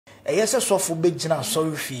Yes, a soft bejina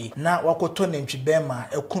sorry fee. Now, wakoto nentri bema,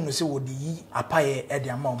 a kunu se would ye a paye at the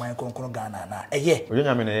amount my concon Ghana. A ye,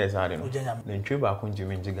 yes, I don't know. Then Triba couldn't you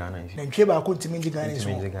mean Ghana? Then Triba couldn't mean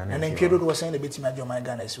Ghana, and then Credo was saying the bit of my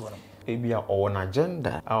Ghana is one. Maybe on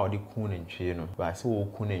agenda, our the coon and tree, no, but so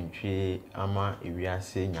coon and tree, ama, if we are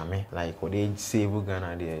saying yame, like what they say, we're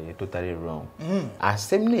gonna do totally wrong. I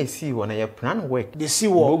simply see when I plan work, they see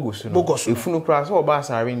what Bogos, if no cross or bars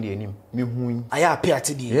are in the name, me who I appear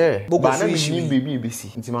to be, yeah, Bogos, baby,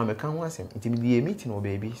 BC, into my can once him, it will be a meeting or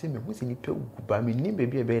baby, say me who's in it, but me name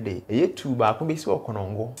baby a bed, a year two back on be so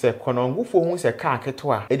Konogo, say Konogo for who's a car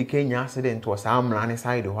ketwa, educating accident was some running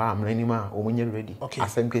side or I'm anima, or when you're ready. Okay, I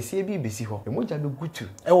think see BBC ho. E moja no gutu.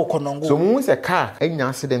 E wo Konogo. So mu se car enya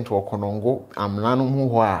accident wo Konogo amla no mu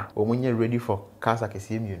ho a o munye ready for cars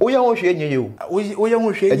akese mienu. Oya ho hwe enye ye o. Oya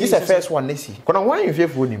ho hwe. This the first one nesi. Kono wan you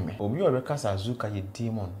fearful ni me. Obi o rekasa Azuka ye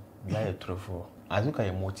demon. Bia ye trofo. Azuka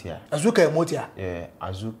ye motia. Azuka ye motia. Yeah,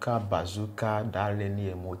 Azuka bazuka darleni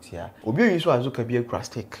ye motia. Obi o yiso Azuka bi ekura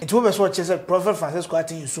stick. It wo be so chese Prophet Francisco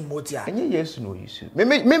atin yiso motia. Enye Yesu no yiso.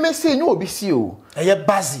 Me say no obi si o. Eye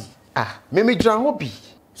bazi. Ah, me dran obi.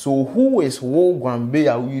 So who is wo gwambe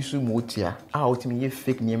ya wisu motia? Ah, otimi ye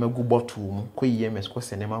fake nyema gu bottle mu. Ko yemes ko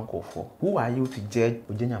senema nkofo. Who are you to judge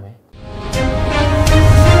ojenyame?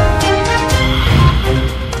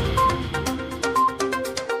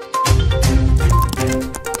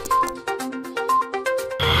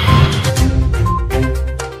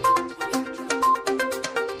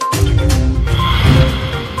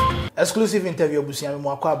 Exclusive interview busiami mo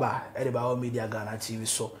akwaba e de ba o Mediaghana TV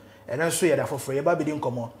so. And also ya da for ye ba bidin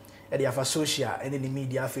komo e de afa social and in the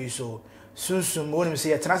media face so sunsun mo nim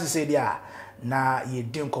say ye tena say dia na ye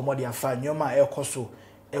din komo de afa nyoma e koso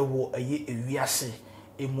e wo eye ewiase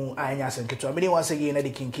emu anya senketo ameni once again na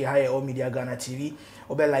de kinki ha o Mediaghana TV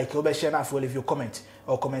obe like obe share na for leave your comment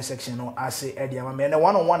or comment section no ase e de ama me na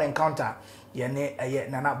one on one encounter ye ne eye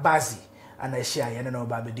na Barxy and I share ye na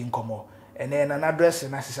ba bidin komo and then an address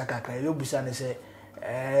na sisa kakra you busa ne say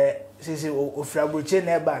sisi ofrabroche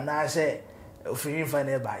na eba na say ofrin fa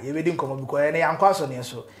na eba ye bedi nkomo because na yankwaso ne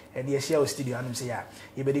so and ye share studio anum say ya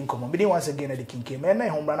ye bedi nkomo bedi once again na the kinke me na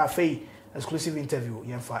hombra na fei exclusive interview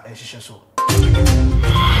ye fa ehihye so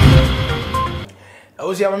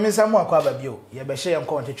ozi amemisa mu akwaba bio ye be share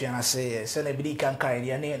nko ntetwe na say se na bedi kankan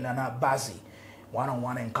ye ne na Barxy one on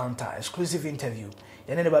one encounter exclusive interview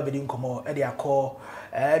ye ne ba bedi nkomo e de akọ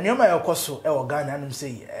nyoma yakoso e wo Ghana anum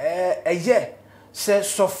say eye se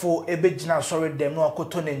sofo ebegina sorry dem no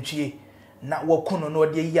akoto nantwie na wakuno no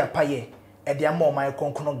de yi apaye e de ama o mai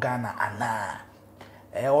konkono Ghana ana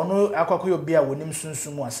ono akwakoyo bia wonim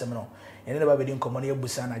sunsun mu asem no ene ne ba bedi nkomo na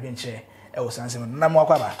ebusa na dwenche e wo sansem na mo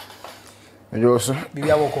akwaba ejoso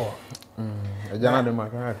bibia woko ejana de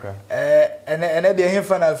makaka ene de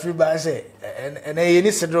hemfa na free ba se ene ye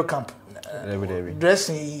ni Cedro camp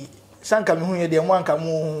dressing sanka me hu ye de mo anka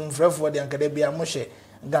mo frefo de anka de bia mo hye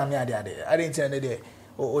Gami ade I didn't tell you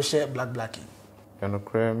o share black. Can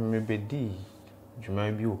okra me bedi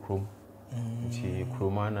juma bi okrom. Nti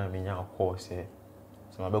kroma na me nya akọ se.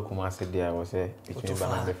 So ma be kuma se dia wo se etimi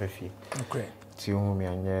ba na be fefi. Okay. Ti hu me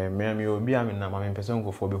anya me obi a me na ma me pese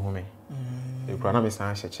nkofo be hu me. E kra na me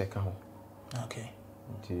san hye check ho. Okay.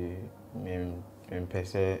 Nti me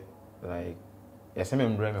pese like yese me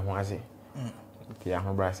mbre me ho ase. Ti a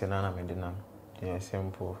ho bra se na me de na. Ti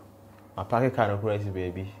simple. A party car of crazy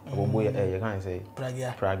baby. Boy, you can't say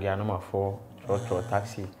Pragia number 4, or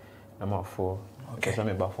taxi number 4. Okay,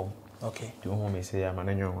 some buffalo. Okay, to whom may say I'm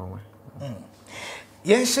an young woman.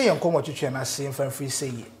 Yes, say, I'm coming to China, saying for free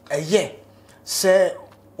say, a ye, sir,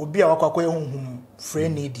 would be our quack home,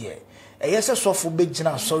 friend need ye. A yes, a soft for big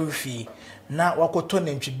general sorry fee. Now, what could turn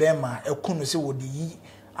into Bema, a kunus would ye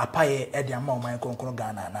a pie at the amount my concon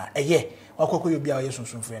Ghana. A ye, what could you be our yes,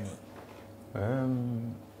 some friend?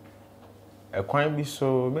 A coin be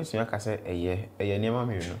so makes me a say a year near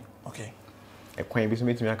mammy. Okay. A coin be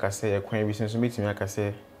meeting me a say, a coin be since meeting me a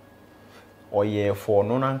say, or ye for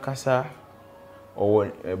non ancassa,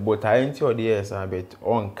 or but I ain't your dears, I bet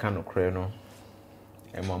on cano crano,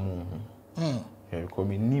 and mamma. Call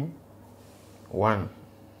me Nim 1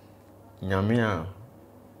 Yamia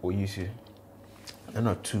or you see, and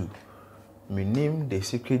not 2. Me name the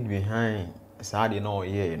secret behind Sadi no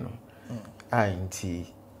ye no. I ain't.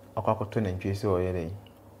 Akwakoto na ntwese oyere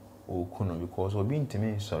o kuno because obi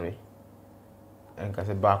ntimi sorry enka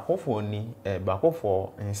se bakofo ni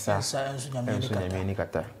bakofo ensa enso nyame ni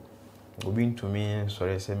kata obi ntumi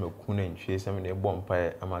sorry se me kuno ntwese me ne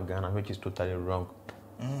bompa ama Ghana which is totally wrong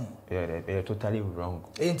Yeah, they're totally wrong.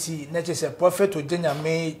 Enti nature say prophet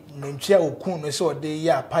Ojanyame nantwi a okun no se ode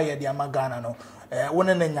ya paye de amagana no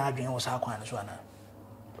wona na nya adwen wo sa kwan no so ana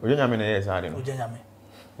Ojanyame na yes ade no. Ojanyame.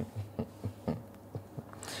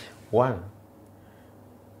 One.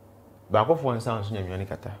 Baako fo nsan so nyamia ni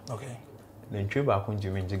kata. Okay. Nantwi baako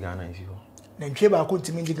ntimi ngi Ghana isi ho. Nantwi baako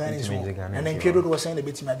ntimi ngi Ghana isi ho. Na nantwi do san na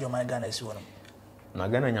betimi adwo man Ghana isi ho no. Na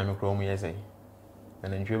Ghana nyame kro mu yesai. Na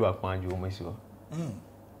nantwi baako adwo mu isi ho.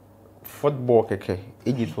 Football keke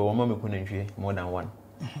Egypt for mama me nantwi more than one.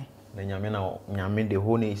 Na nyame the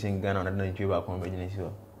whole nation Ghana na nantwi baako be gina isi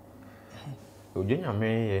ho.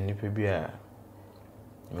 Ojanyame ye nipa bi a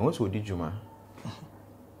me wo so di juma.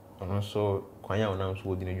 Ono so kwanya ona so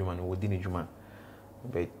wodi ne juma no wodi ne juma.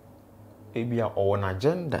 But ebia on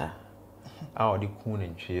agenda a odi ku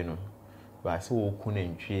nantwi no. Ba se wo ku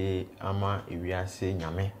nantwi ama ewiase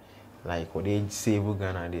nyame. Like what they save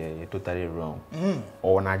Ghana, they're totally wrong.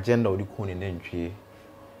 On agenda, or the coon and entry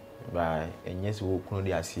by and yes, we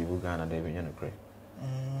could save Ghana, they've been cray.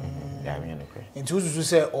 Into to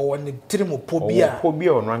say, or when the trim of Pobia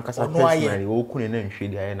on Rancasa, personally, we couldn't entry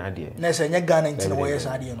the idea. Nessa, and Ghana into the way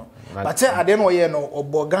I don't know. But I don't know, you know, or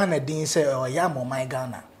Borgana didn't say, or Yam or my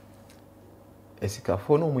Ghana. As a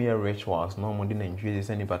cafono, we are rich was no more than entry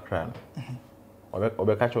any background.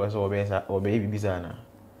 Or catch us or baby bizarre.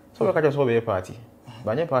 So we can just hold a party.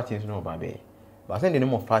 But your party is no baby. But send the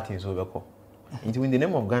name of party is over. Into in the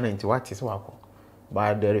name of Ghana into what is work.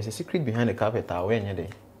 But there is a secret behind the carpet when you're there.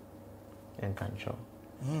 And can't show.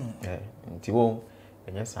 Until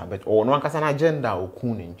and yes, but or no one an agenda or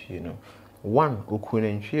cooning, you know. One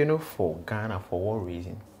cooning, you know, for Ghana for what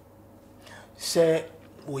reason? Say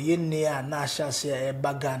we near Nasha say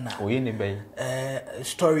Bagana. We in bay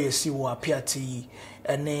story see what appear to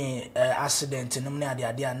any accident in the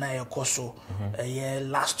idea na ekoso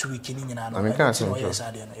last week in Ghana. I mean, can't say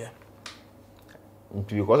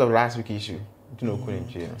because of last week issue. You know,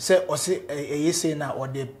 couldn't say or say you say now or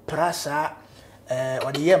the prasa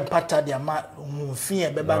or the yem pata the ama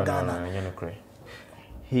fear beba Ghana.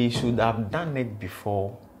 He should have done it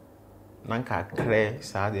before. Nanka clear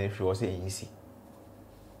sad if she was easy.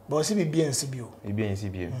 But see be NCBO. Be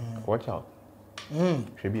NCBO. Watch out.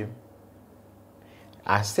 Tribute.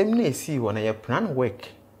 As same see when I plan work.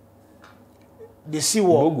 The see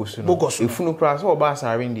what Bogos. If you cross all bars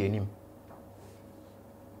are in the name.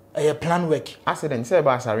 A plan work. Accident say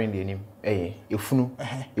bars are in the name. If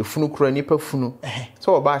you cry nipa funu.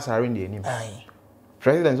 So bars are in the name.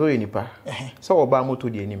 President so nipa. So ba moto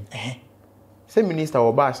the name. Say minister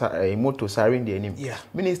or bars a moto siren the name.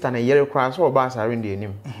 Minister na yere cross or bars are in the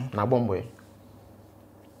name. Na bomboy.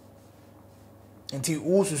 Until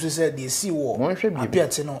who said they see war appear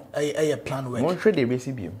to know a plan work. One trade they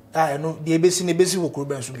basic beam. I know the basic in the basic work.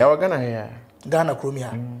 Ghana here. Ghana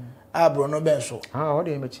Chromia. Bruno Benso. What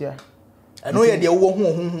do you make here? I know you're the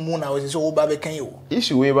one I was so bad. Can you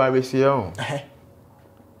issue way by Bession?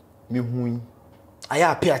 Me, I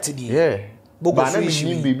appear to the but I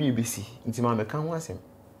mean, baby, busy. It's my mechanic was him.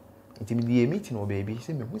 It's me meeting or baby.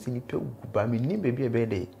 Say me who's in it too, but me name baby a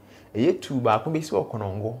bed. A year 2 back on base or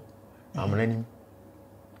Konogo. I'm running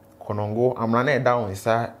Konogo. I'm running down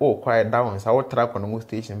inside. Oh, quiet down inside. I will track Konogo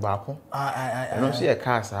station back home. I don't see a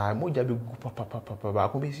car. I moved a big papa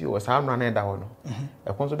back on base. Was I'm running down.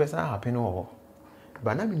 A consequence happen over.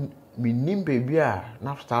 But I mean, me name baby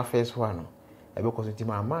now start first one. Because it's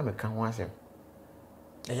my mamma can't want him.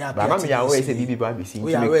 But I'm always a baby baby. See,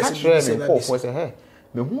 we catch them and for say, hey,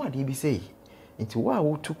 me who are they say? Into why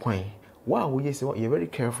would too quiet? Why would you say you're very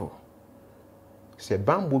careful? Say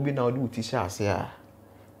bamboo be now do teacher say,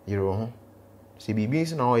 you know, say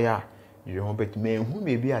babies now, yeah, you know, but men who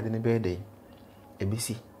may be at the birthday,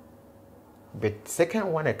 ABC. But second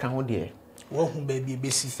one account there, who baby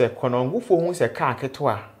busy, say, Konogo for who's a car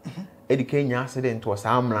ketwa, educating accident was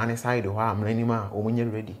I'm running side or I'm running or when you're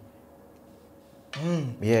ready.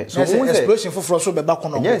 Yeah, so explosion for Frosso be back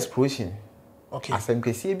on. Yes, explosion. Okay. As I'm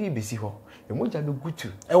see BBC ho. E mo ja be good to.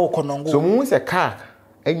 E wo Konogo. So mo say car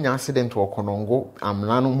enya accident wo Konogo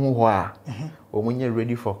amna no ho ho a. O mo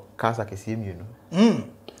ready for cars akese mi no.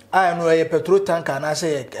 I know a petrol tanker na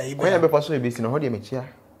say e be. When be pass so be si no ho de me chia.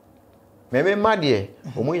 Me ma de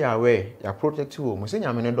o mo ya we ya protect you mo say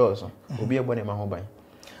nyame ne do so. Obi e bo ne ma ho ban.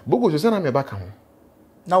 Bogo so say na me baka ho.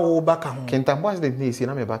 Na wo baka ho. Kentambo accident ne si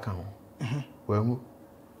na me baka ho. Wemu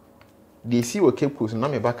they see what keep close na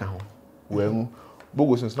me baka ho wemu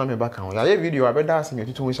bogo so na me baka ho ya video abeda asem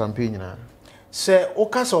tutu champagne na se o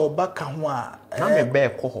ka so baka ho a na me be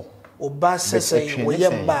ko ho oba sese wo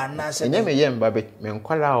yemba na se enye me yemba be me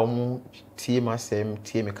nkwala omu tie masem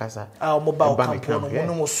tie me kasa omo ba o campo no mo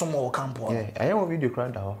no mo somo o campo I am a video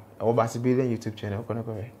crowd da o ba se be YouTube channel ko na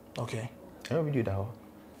ko okay I am video da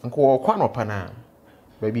nko kwa no pa na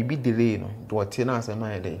ba bi delay no do tie na asem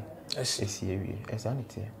na dey esi ewie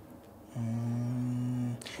esanity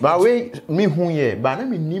ba we mi hu ye ba na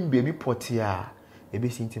me nim baby potia e be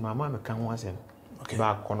sinti mama me kan ho asem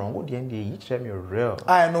ba Konogo de ndie yi kire me real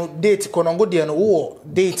no date Konogo de no wo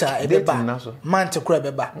data e be ba month kura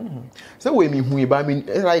be ba so we mi hu ba me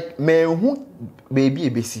like me hu baby e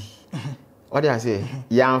be si what I say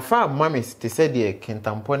ya fa mama te say de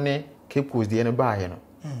kentampone kekos de no ba ye no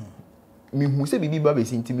mi hu se bibi ba be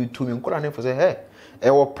sinti mi to mi nkola ne for say hey e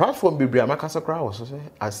wo platform bibria makasa kra wo so say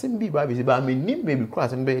asim bi ba be si ba me nim baby kra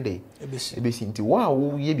sem be dey e be sinti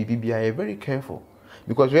wow ye bibi bia very careful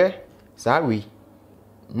because we sorry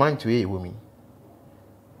man to a woman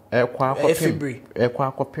February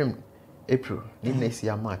April next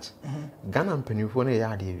year March Ghana mpanifo na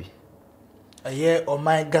ya de bi oh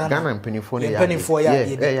my Ghana mpanifo na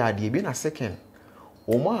ya de bi na second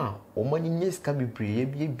oma ni nyeska bibri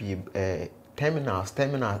bi terminals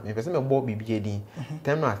me pese me bo bibi edin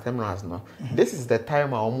terminals no this is the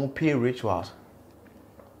time I pay rituals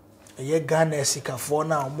Ghana sikafo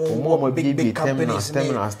na omo big companies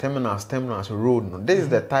terminals road no this is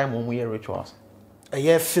the time omo year rituals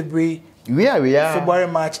February we are February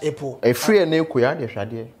March April a free na ekoya de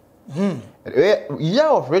hwade year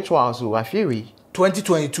of rituals so afiri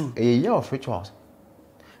 2022 a year of rituals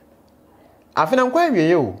afina nkwa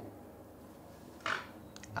wiye o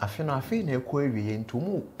afina ekwa wiye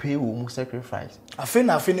ntumu pay wo mu sacrifice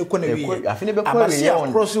afina ekwa na wiye afina be kwa wiye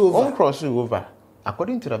on cross over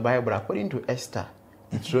according to the Bible, according to Esther,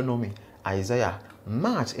 Deuteronomy, Isaiah,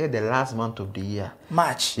 March is the last month of the year.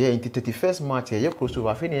 March. Yeah, into 31st March, yeah,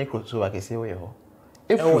 crossover. Finish crossover. Can say where you.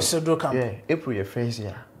 April your first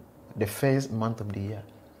year, the first month of the year.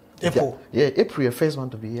 April. Yeah, April your first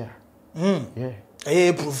month of the year. Yeah.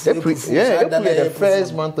 April the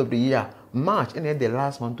first month of the year. March is the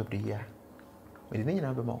last month of the year. But the thing you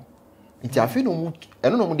know about, it's I feel no more. I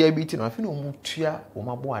don't know what they are beating. I feel no more. Tia o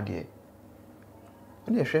ma bo ade.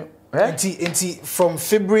 From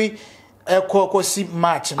February ekoko si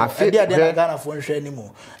March no e dia na Ghana fo nhwe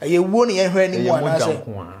animo ye wo ne ye hwe animo ana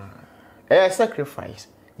se sacrifice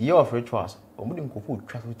year of rituals omudi nkofu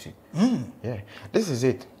travel to yeah this is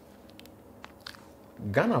it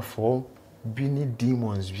Ghana for bini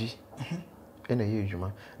demons bi ena ye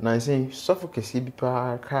adwuma na say suffocate bi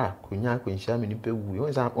pa ka konya kwenhia me ni pewu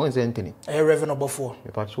on say ntini reverend obofo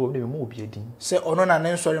me pa so me mo obi edin say ono na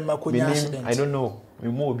nen sori ma konya accident I don't know me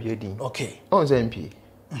mo obi edin okay on say MP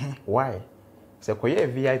why say koye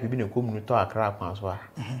VIP bi na komunu to akra kwan so a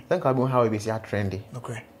think about how we be see trendy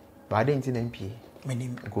okay but I didn't MP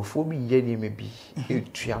menim go for me ye ni me bi e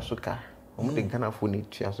tua so ka omo de Ghana fo ni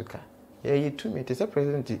tua so ka ye to me te say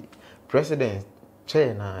president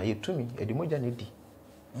chair na ye to me e di moja ne di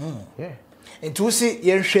yeah nti see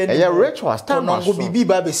ye hwe ni yeah rituals Konogo bibi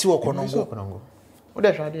ba be si wo Konogo o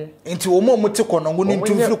de hwade nti wo mo te Konogo ni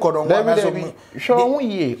ntumfiri Konogo na so hwe ho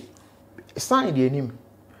ye sign de anim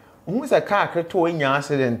who is a car to nya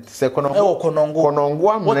accident se Konogo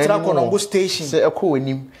Konogo station se ekọ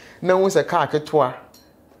anim na who is a car ketwa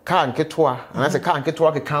and say car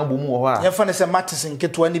ketwa ke kan bo mu ho a ye fa ne se Matison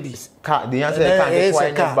ketwa ni bi car the answer car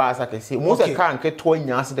ketwa nya ba sa ke se who is a car ketwa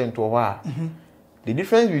nya accident ho a the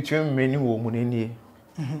difference between many wo mu ne nie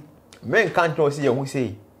men kan to see who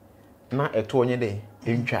say na eto onye dey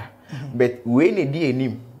entwa but we ne di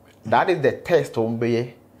anim that is the test on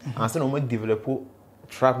be and say no mo develop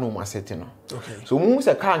trap no ma set no okay so mu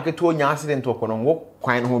say car keto nya accident to Konogo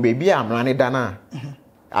kwan ho be bia amra ne da na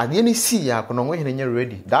ade ni si ya Konogo hene nya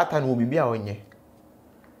ready that time wo bibia onye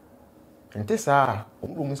ente sa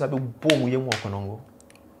mu sa be bom ye mu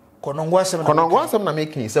Konogo asem na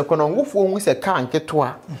making say Konogo fo hu say car keto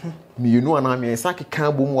a mienu ana me sa ke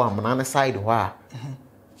kan bom wa amra ne side ho a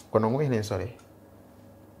Konogo hene sorry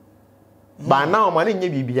ba na o ma ne nya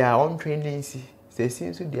bibia on training si say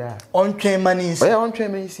since dia on train manis on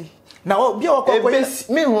train manisi na obi a wakọ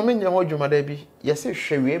me ho me nya ho dwuma da bi ye se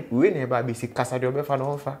hwe we na ba bi si kasa de obefa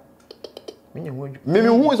no fa me nya ho me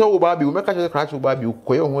hu so wo ba bi wo me ka che kra che wo ba bi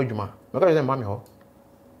ko ye ho dwuma me ka che ma me ho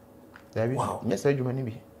da bi nya se dwuma ni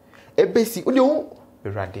bi ebesi wo de ho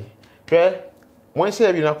berade hwe mo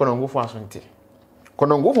se bi na Konogo fo asonte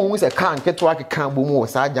Konogo fo hu se kan keto akeka bo mu wo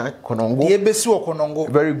sa jan Konogo ye besi wo Konogo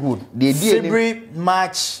very good de February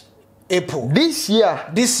March April this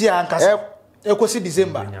year ankasa ekosi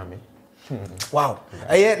December wow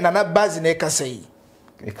aye nana base na ekasa yi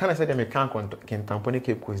You can't say them a can't tamponi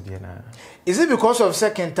Cape Coast there now. Is it because of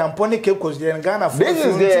second tamponi Cape Coast there in Ghana? This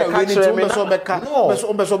is the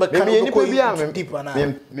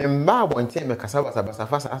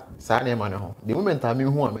the moment I mean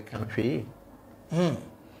who I can say.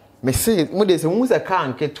 Me say, Mode say, who's a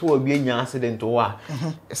car get to a being accident or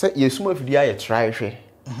say, you small if you try.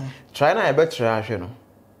 Try na better try, you know.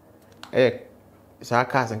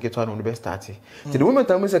 Cars and get on the best starting. The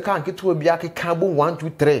moment I miss a car get to a biaki cabo 1, 2,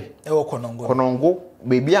 3. Konongo,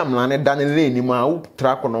 baby, I'm landed down in lane, my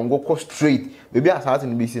track Konongo go straight. Baby, I start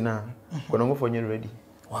in the BC now. Konongo for you ready.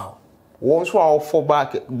 Wow. Once while 4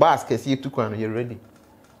 baskets, you took one, you're ready.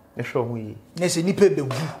 You show me. Yes, you need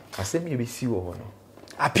I said, maybe see over.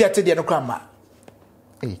 I appear to the grandma.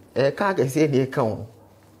 Hey, a car can say the account.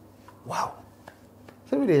 Wow.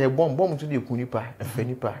 So they have bomb to the Kunipa and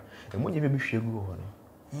Fenipa. And when you be sure go on.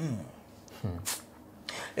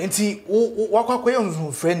 And see, what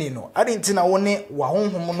are friend, you know? I didn't know one wa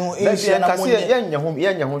home no. I didn't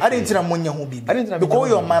know when you be. I didn't call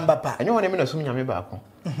your man, papa. I know what I mean. Assuming I'm back.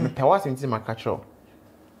 The powers into my catcher.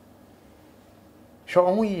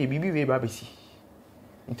 Show me, baby, Babisi.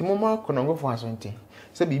 Into Mama Konongo for something.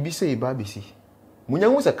 So, baby, say Babisi. When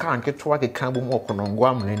you was a car and get to work a cabo more Konongo,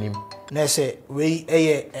 I'm learning. Nese we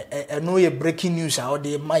no ye breaking news out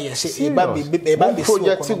there my say baby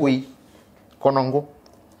project we Konongo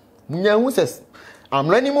munya hu says am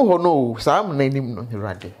learning mo no sam learning no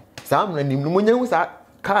rade sam learning munya hu sa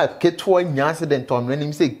car keto nya accident am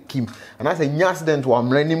learning say Kim and I say nya accident am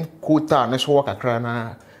learning quota na so kakra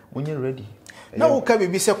na munya ready na wo ka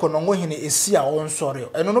bibi se Konongo hene esi a on sorry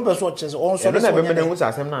eno no be so chese on sorry na be me hu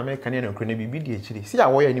sa asem na me kan na nkro na bibi di akiri si a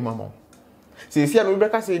wo ya ni mama see no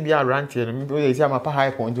be say be around here no see am pa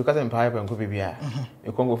high point you ka say high point ko be bia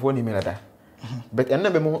e kongo fo ni me lada but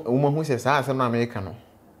enna be mo hu say sa asem na America no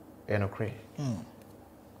e no cray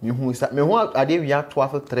me hu ade we are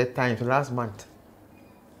 12 3 times last month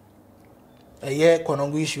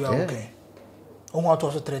Konogo issue okay o mo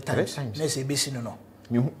 12 3 times na say be sino no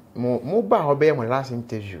mo ba ho be my last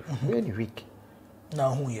interview any week na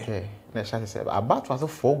hu ye na sha say about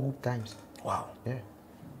 4 good times wow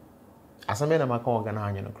asame na maka ogana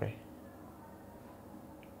anya no kre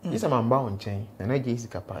isa mamba on chain na je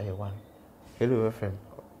isika pa ye one hello fm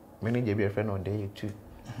manager be friend on day 2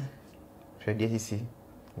 so dey see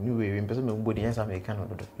new way we person me mbodi yansa me kan no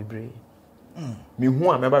do ibre me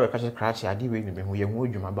hu a me ba be ka scratch ade we me hu ye hu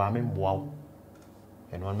adwuma ba me mboa wo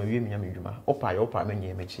eno an ma wie me nya me adwuma opa me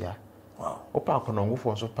nye me chia wow opa Konongo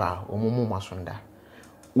fo so pa omumu masonda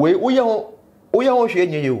we wo ye ho hwe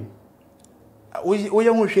nye ye o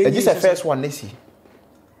it's the first one this year.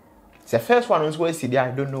 The first one was where see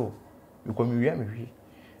I don't know. You come here me.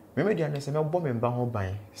 Mediaghana say me bomb me ba ho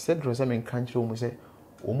ban. Said Rosa me country o mo say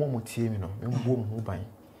o mo tie me no. Me bomb ho ban.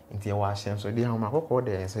 Nti e wa ahye so dey ha ma kokko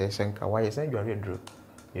dey say shenka why say you are dro.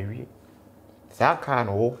 E wi. Sa ka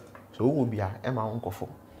no so wo bia e ma nkofo.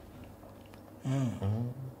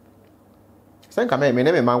 Shenka me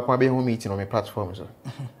ne ma nkwa be ho meeting on my platform so.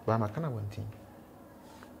 Ba ma kana one thing.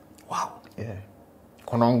 Wow. Yeah.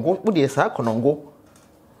 Konongo, udi esa Konongo.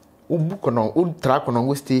 Ubu Konongo, ultra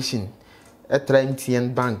Konongo station.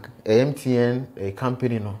 MTN bank, MTN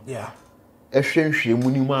company no. Yeah. Ehwenhwe mu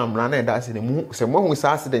ni mu amra na da se mu se mo hu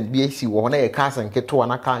sa accident bi esi wo na e ka san keto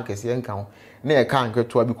na kan kese nka ho. Na e kan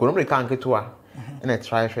keto bi kono kan keto a. Na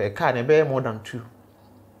try e ka na be more than 2.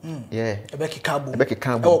 Yeah. Ebeki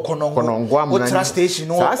kabo. Konongo amra. Ultra station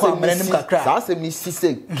no kwa mrenim kakra. Sa se mi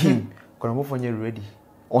sise Kim. Konongo for you ready.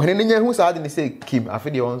 Ohene nya hu saade ni say Kim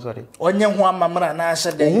afide on sorry onye hu amamra na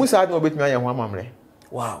ahye den hu saade obetumi anya hu amamre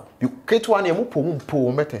wow you keto an emu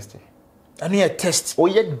po me test anu ye test o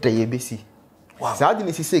ye dey besi wow saade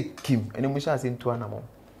ni say Kim ene mu sha say ntu anamo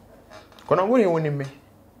Konongo ne woni me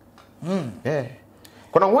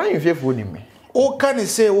Konongo wan yefefo ni me o kan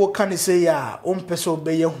say ya o mpeso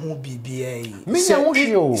be ye hu bibia yi me nya hu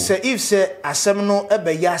hwe o say if say asem no e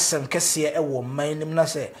be ya asem kese e wo man nim na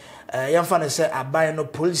say yamfa ne say aban no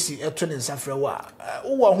police eto ne nsafre wa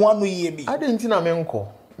wo ho anu yie bi ade nti na me ko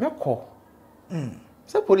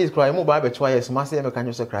say police cry mo ba be twa yes ma say me kan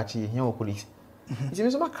yo say crachi here o police nti me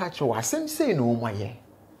so ma catch wa asem say no mo ye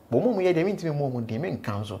bo mo ye de me nti me mo de me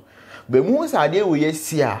nkan so be mu sa de wo ye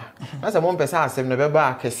si a na say mo mpesa asem ne be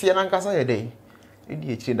ba kese na nkasa ye de e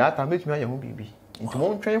di echi data metumi aye ho bibi nti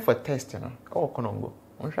mo twen for test na o Konongo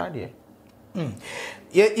on hwa de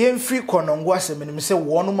ye free Konongo asem ni se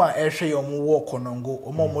wonu ma ehwe ye omo wo Konongo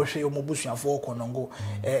omo hwe ye omo busuafo Konongo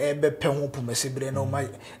be pe ho pumesebre na omo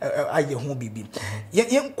aye ho bibi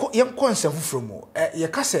ye concept from ye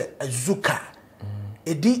ka se azuka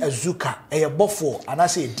edi azuka ye bofo ana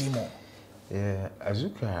se edimo Yeah,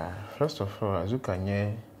 azuka, first of all, azuka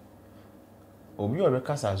nye obi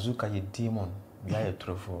obekasa azuka ye demon bia ye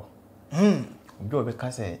trofo. Obi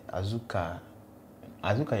obekasa azuka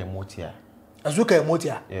ye motia. Azuka ye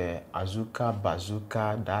motia? Yeah, azuka,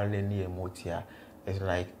 bazuka, darling ye motia. It's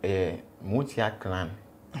like motia clan.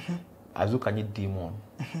 Azuka ye demon.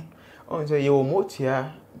 Oh, so ye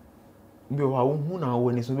motia bi wa hu na wo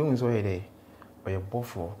ni so bi hu so ye dey. Oye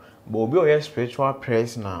bofo. But obi oye spiritual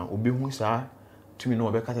person na obi hu sa tumi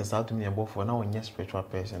no obekasa sa tumi ye bofo na onye spiritual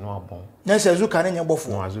person no abon. Na se azuka ne nye bofo.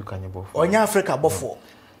 No azuka nye bofo. Onye Africa bofo.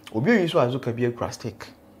 Obi oye so azuka bi ekra stick.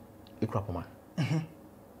 Ekra poma.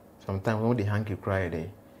 Sometimes when they hang you cry dey.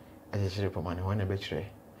 I share poma ne wona be kire.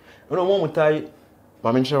 No mo mutai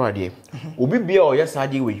ma me kire wade. Obi bia oye sa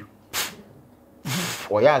de we.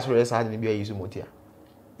 Oya so oye sa de bia yisu motia.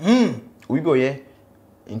 Obi bi oye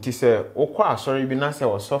inti se okwa asori bi na se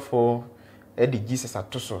osofo e di Jesus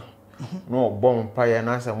atoso no bom pa ya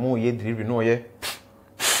na se mo ye delivery no ye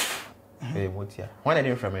motia when I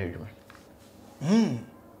didn't from adwuma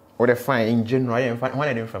what the fine in general I when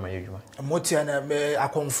I didn't from adwuma motia na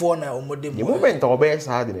akonfo na omode mo moment obe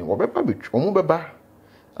sa de obe pa bi omo beba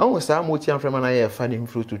awon sa motia from na ye fa dem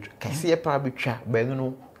fruit to kase pa bi twa ba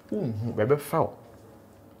no bebe fa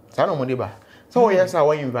sa no mo de ba so yes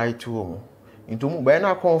I invite to omo into mu ba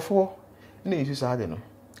na akonfo na yisu sa de no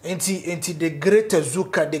enti the great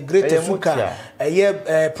Zuka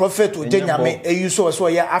prophet Ojenyame eyuso so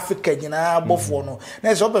ya Africa nyina bofo no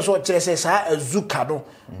na so be so kire say sa Zuka no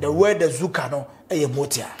the word Zuka no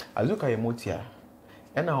motia azuka ye motia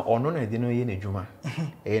na ono na de no ye n'adwuma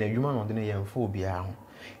na adwuma no de no ye mfo bia ho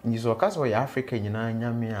nyi so ka so ya Africa nyina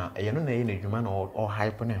nyame a ye no na ye n'adwuma no o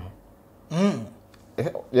hype ne ho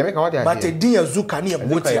ye make what but the din Zuka ne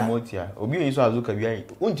motia obi yiso azuka bia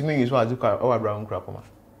untimi yiso azuka o abra nkra poma.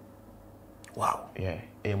 Wow.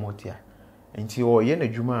 Yeah, motia. Nti o ye na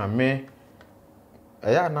dwuma me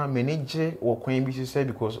eya na manage wo kwan bi se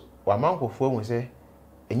because wa mankofo hu se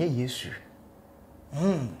enye Yesu.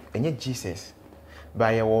 Enye Jesus.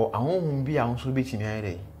 Ba ye wo ahonhum bi ahonso betimi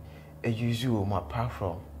ayre. Use you ma apart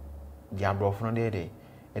from the abrofo no dey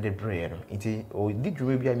e dey bread. Nti o di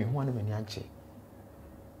dwuma bi a me hu an mani anche.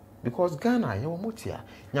 Because Ghana ye wo motia.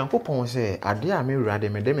 Nyankopon say ade a me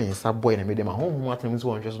wurade me de me nsa boy na me de ma honhum atem so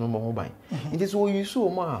won hwe so no ho ban. It is wo you so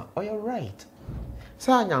ma oh you right.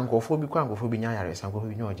 Sa nyankofo bi kwa nkofo bi nya yare sankofo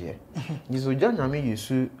bi nya oje. It is oja na me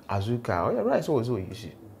yusu azuka oh you right so you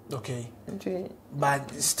yusu. Okay. Nti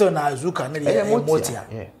but still na azuka na ye motia.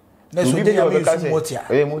 Yeah. Na so de nya yusu motia.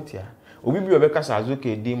 Motia. Obi bi obeka sa azuka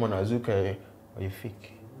e demon azuka e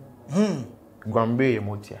fake. Gwambe ye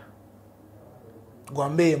motia.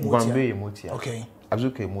 Gwambe ye motia. Okay.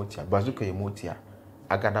 Azuka ye motia, bazuka ye motia.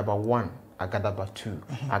 Agadaba 1, agadaba 2,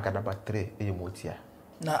 agadaba 3 ye motia.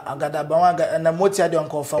 Na agadaba 1 na motia de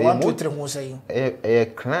onko fa 1 2 3 ho say.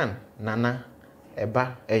 Clan nana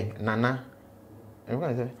eba nana.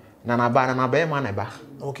 Nana ba man eba.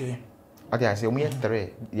 Okay. What I say we 3.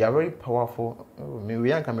 They are very powerful. Me we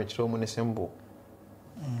yanka me chiro mo ne symbol.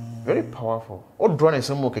 Very powerful. O draw ne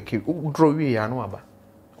symbol keke, o draw wi ya no aba.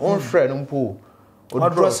 On friend mpo. O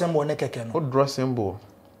draw symbol ne keke no. O draw symbol.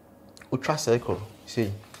 O twa circle,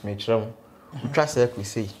 say, me chiro. O twa circle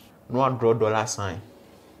say, no draw dollar sign.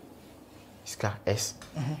 Iska S.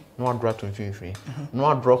 No draw 23.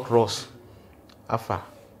 No draw cross. Afa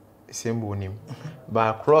symbol name.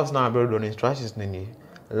 Ba cross na be do instructions ne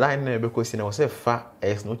line na be ko si na wo say fa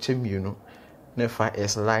S no chemi no. Na fa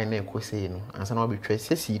S line na ko say no. Ansa na be twa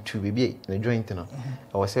say C2 baby na joint no.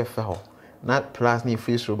 I was say fa ho. Not plus ni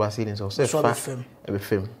face rubber ceiling so say fa e be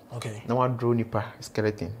film. Okay. Na wa draw nipa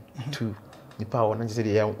skeleton 2. Nipa wona je say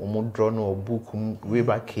dey o draw no book way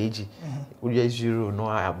back kg. We just 0 no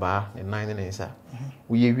aba 9 na nsa.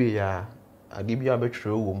 We we ya ade bia be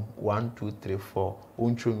twere wo 1 2 3 4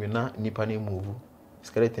 ontwumi na nipa na move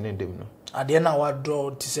skeleton na dem no ade na wa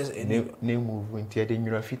draw tise na move nti ade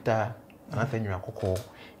nwura fita na ta nwura kokko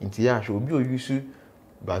nti ya hwe obi oyusu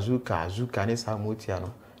bazuka azuka ne sa motia no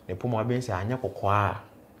ne pomo abense anya kokko a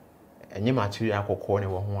enye material kokko ne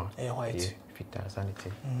wo ho a white fita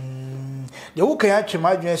sanity de wo kan atwe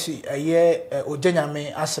madwen si eye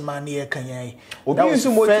Ojenyame asema ne ye kan yan obi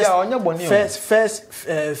yusu motia onya boni first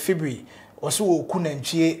February oso wo ku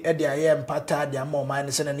nantwie e de aye mpata de ama o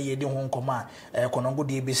man se na ye di ho nkoma Konogo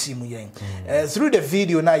de ebesi mu yen through the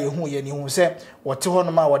video na ye hu ye ni hu se wote ho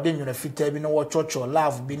no ma wode nwuna fita bi no wo chocho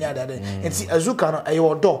love bi ni adade enti azuka no aye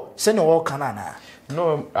odo se ne wo kana na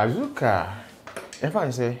no azuka if I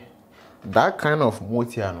say that kind of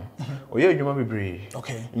motia no oye adwuma bebre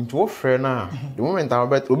okay into wo frɛ na the moment I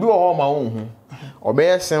bet obi wo ho ma wo hu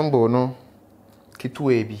obe symbol no kitu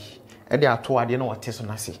ebi they are to ade na wote so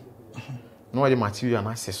na se no the material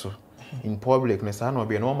na se so in public na sa na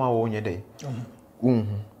obi no ma wo nye dey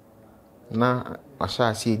na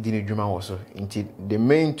asha see di ne dwuma wo so nti the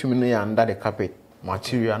main to me no ya under the carpet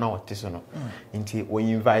material na wote so no nti when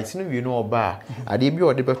invite no we no oba ade bi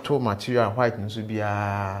ode beto material white no so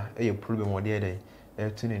bia e problem ode dey e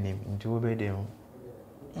tu ne nim nti wo be dey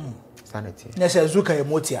sanity na se zuka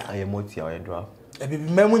emotia o draw e bi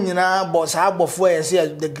memu nyina bo sa abofo e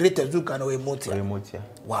se the greatest zuka na emotia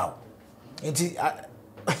wow nti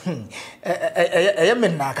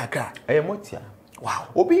menna kakra emotia wow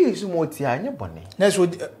obi yesu motia anye bone na so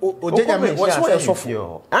ojenya me wo so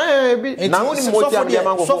sofo bi na woni motia me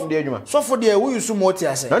ma ngofo de adwuma sofo de wo yusu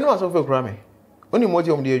motia se na ni ma sofo kura me woni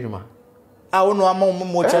motia de adwuma wono ama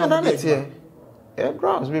motia na de adwuma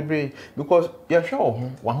grounds be because you show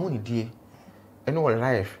wa hu ni die eno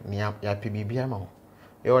life ni ya pe bibia ma ho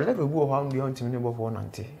e o level bu o ha ndi on tim ni bofo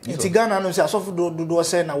nante nti Ghana no se asofo do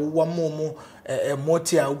se na wo mo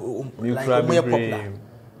motia like mo popular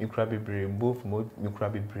you crabby brain both me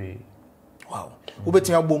crabby brain wow wo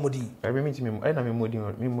betin agbo modin e be mi ti me na me modin wo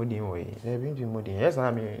e be mi modin yes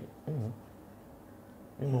na me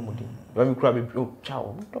modin wa me crabby oh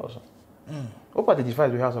ciao mo to so o pa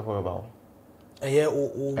 35 we house of about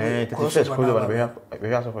cross over we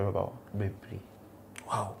house of about baby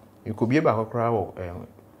wow you could be about crowd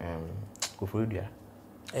go for dia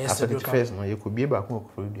after the first no you could be about go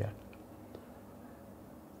for dia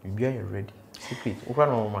you be ready secret o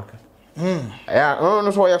no maka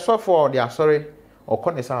no so you so for they are sorry or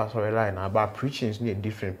con sorry line about preachings near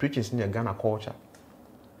different preachings near Ghana culture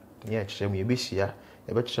yeah chem you be share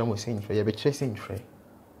you be chem saint free you be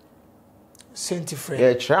saint free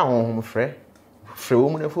yeah try on free wo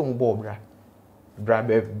mu na fo mu bo bra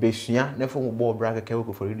be sua na fo mu bo bra keke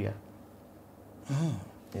ko for dia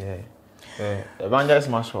yeah evangelist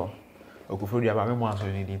Maxwell okufodia ba me mo aso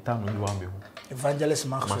ni din tanu bi wan be hu evangelist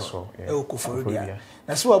Maxwell okufodia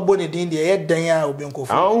na se wa boni din de ye dan a obi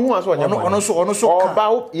nkofo hu aso ono so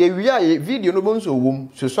ba ye wi video no bo nso wom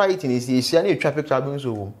society ni si esia na etwa picture bo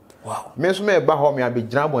nso wom wow me nso me ba ho me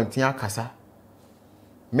abegyina bonten akasa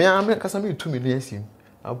me am kasa me 2 million sim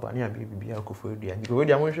abani abi bibia okufodia ni ko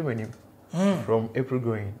dia mo hwe manim from April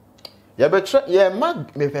going ya be ye ma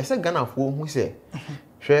me pese Ghana fo hu se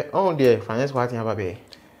hwe on the finance party aba be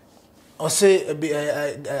or say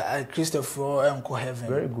Christopher Uncle Heaven.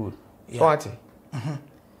 Very good. Yeah. What?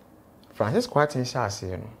 Francis Quartin Shase,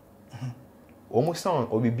 you know. Almost sound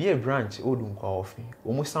or be a branch, Odun Coffee.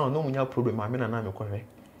 Almost sound no munya problem, I mean, and I'm correct.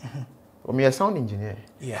 Or me a sound engineer.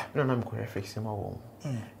 Yeah. No, I'm correct, fixing my home.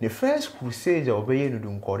 The first crusade of Bayou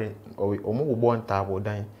Dun Corrin or more born table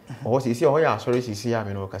dying. Or was he see, oh, yeah, sorry, see, I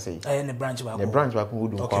mean, okay, say. I in the branch back. The branch back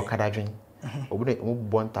would do call Cadadrin. Or would it move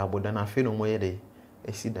born table than I feel no more day.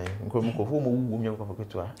 Esi dan nko mo ko fu mo wu mi ko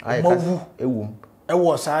ketua ai ka ewum e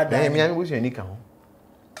wo sa dan mi bu se nika ho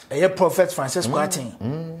e prophet Francis Quartin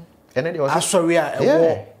ene de was asori a e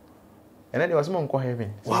wo ene de was mo nko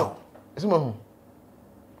heaven wow esi mo ho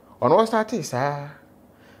ono start sa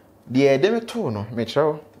de de me to no me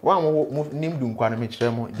kire wa mo nim du nkwa no me kire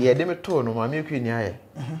mo de de me to no ma me kwi ni aye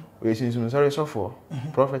o yesinsun sorry so for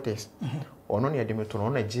prophetess ono ne de me to no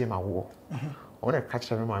na je ma wo on a catch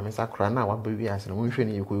me ma me sakra na wa ba wi ase no hwe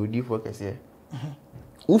ne yeko odi fo kese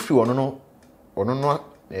ufi ono no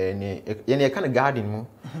ne ye ne kan garden mu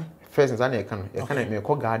first na e kan me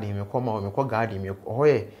ko garden me ko ma me ko garden me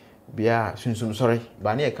hoye bia sunsun sorry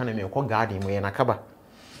ba ne e kan me ko garden mu ye na kaba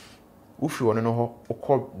ufi ono no ho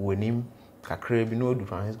ko wanim kakra bi no du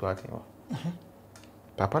Francis Quartin ho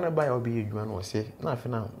papa na ba ya obi edwuma no se na afi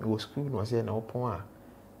na wo school no se na opon a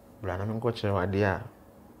bra na me ko kire wade a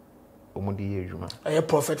omudi ejuma a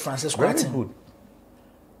prophet Francis Quartin good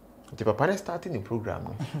the papa starting the program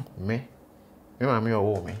no me ma me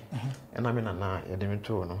owo me and I mean na ye dem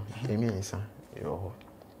to no emi nsa yo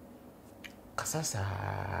kasasa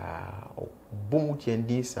bomu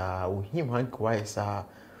kendi sa o him hank why sa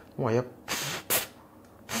mo ye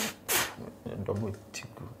double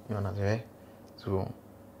tiku you na ze so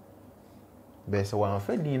be se wan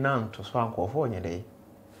fa din na nto so ankofo onye dey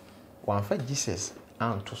wan fa Jesus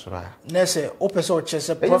to sura nese opese o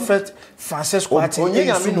chese prophet Francis Quartin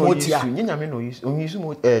nyame no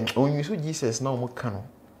use Jesus na o ka no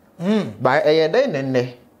ba eye den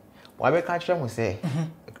nenne wa be ka kire mo se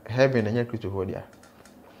heaven anya Christopher dia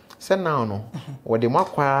se now no wo de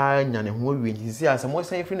makwa nya ne ho wi nzi ase mo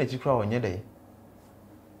san fi na chikra onye dey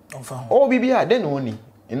o bibia den oni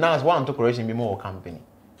na as one to correction be more company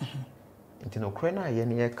intino krena ye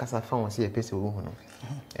ne kasa fa won se e pese wo hu no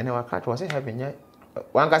ene wa catch was heaven nya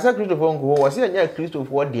wankasa Christopher ngo was nya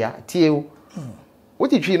Christopher dia tie What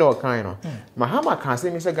did you know kind of? Mahama can say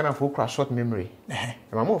me say Ghana for crash short memory.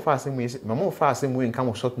 My mom fast same way in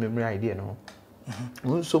come short memory idea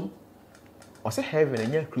no. So I say heaven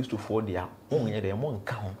and yeah close to 4 day. Only there one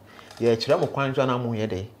count. Yeah, chira mo kwan so na mo ye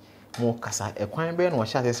dey. Mo kasa e kwan be no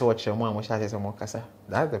sha say what mo am sha say mo kasa.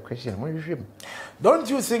 That's the question. Mo hwehwem. Don't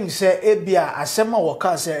you think say ebia asema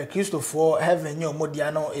waka say Christopher heaven your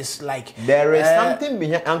modiano is like there is something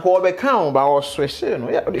behind anko be count ba o sweshe no.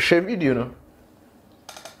 Yeah, the share video no.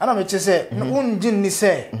 Ana me say unjin ni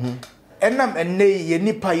say enam enne ye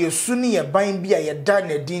nipa ye suni ye ban bia ye da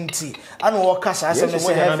na dinti ana wo kasa asema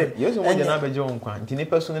say heaven. Yes mo je na beje won kwa nti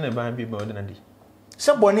nipa suni na ban bia ba na di.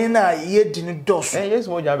 Se boni na ye di ni dos. Yes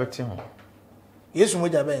mo ja beti ho. Yes mo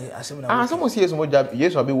ja be asema na. Some say yes mo ja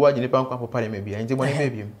yes obi wa je nipa kwa papa me bia nti boni me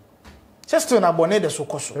bia. Just to na boni de so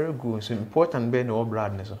koso. Very good. So important be no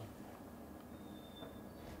blood ne so.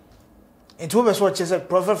 Into we so che say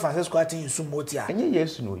Prophet Francisco atin Yesu motia. Enye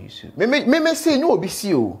Yesu no Yesu. Me say no obi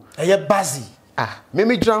si o. Eye Barxy.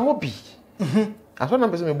 Me dran ho bi. Aso na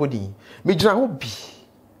pese me body. Me dran ho bi.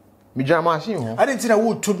 Me dran machine ho. I didn't know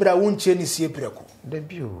who to bra won che ni sie preko. The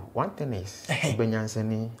bio one thing is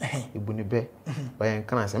Benyansani Ibunibe by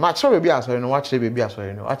Ghanansem. Ma chere baby asori no, wa chere baby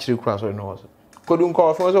asori no, wa chere kura asori no. Kodun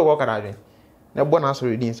ko fo so wo kara dwen. Na bo na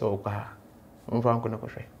asori din so kwa. Mfa nko na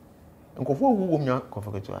kohwe. Nkofo wu wom nya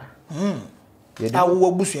kofo ketua.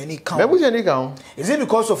 Awo busuani kan. Me busuani kan. Is it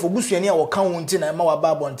because of busuani a wo kan wonti na ma wa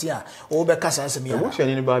ba bonti a wo be kasa asem ya.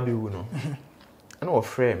 Busuani ni ba bi wu no. Na wo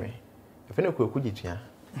frɛ me. Efe na kwaku gitua.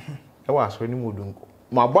 E wa asori ni modunko.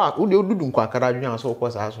 Ma ba wo de odudu nkwa akara dwen so ko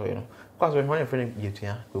sa asori no. Kwa so hwan efe na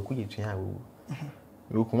gitua, kwaku gitua wo.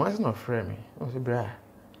 Me kuma se na frɛ me. O se bra.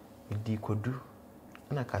 Me di kodu.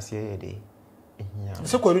 Na kase ye de. Ehia.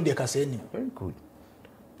 Se kodu de kase ni. Very good.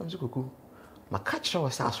 I'm so cool. My catcher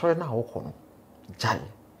was asori na wo ko no. Jai.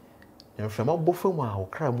 You from a buffet ma o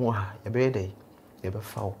kra mu ha ye be dey ye be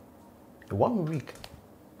fa 1 week.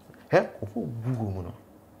 He ofu gugu mu no.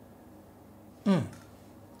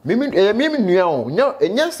 Mimi nua o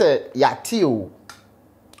nya se yate o.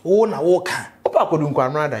 Wo na wo kan. Opa kodun kwa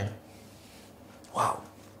mradan. Wow.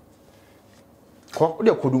 Ko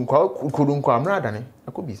de kodun kwa mradan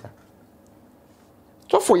akobisa.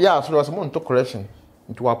 So for years so mo nto correction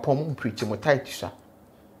into a pom preach mo tight sha.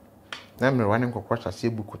 Na me wane kokwacha se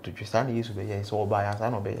buku to dwesa na Yesu be ye so oba ya sa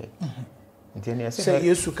na be ye. Nti na say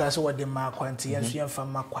Yesu ka se wode ma kwanti yensu yemfa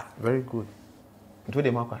makwa. Very good. Nti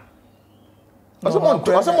de makwa. Ose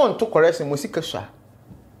mo nto correction mo sika sha.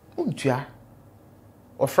 Untua.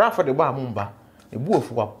 Ofra for the ba mumba. E bu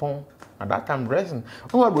ofu wapon. At that time dressing.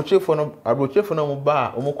 O abrochefo no mo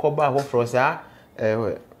ba, o mo ko ba ho fro sa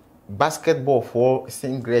basketball for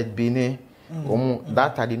singlet bi ne. O mo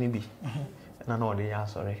that ade ni bi. Na no de ya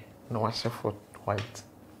sorry. No wash for white.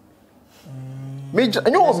 Me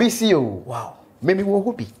nyo obi si o. Wow. Me wo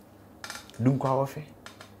hobi. Dunkwa wofe.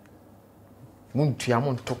 Muntua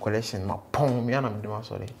mon to collection ma pon me anam de ma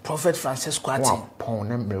sorry. Prophet Francisco atin. Pon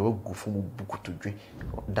na me wo gufu mu buku to dwe.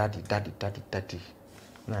 Daddy.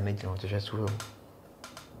 Na na gina to hweso.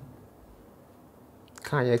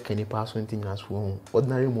 Kan ye keni pass won tin aso.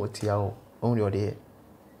 Ordinary motia o. Only ode.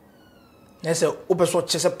 Yes, obeso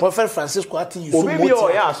chese Prophet Francisco atin Yesu motia. Obi o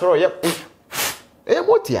ya soro ye.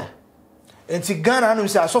 Motia. Enti Ghana no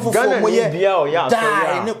se asofo fo mo ye. Bia o ya soro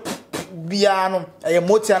ya. Ne bia no e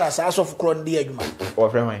motia na sa asofo kro ndi adwuma. O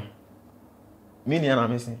frɛ hwan? Me ni na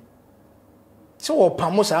me si. Se wo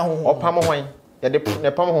pamo sa ho. O pamo hwan? Ye de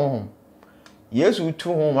ne pamo ho. Yesu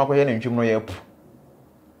tu ho makoye na ntwem no ye pu.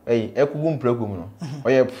 Ekugu mpragu mu no. O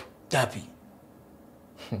ye pu. Dapi.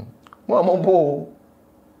 Mo ambo.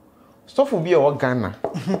 Stofo bi o Ghana.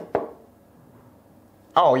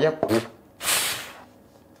 O ye pu.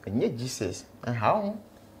 Enye Jesus. How?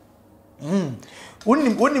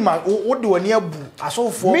 Woni ma wo de woni abu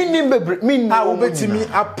asofo. Minim bebre min. Obetimi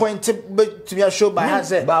appoint betimi a show by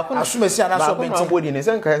hanse. Asumesi ana so benti. Body ne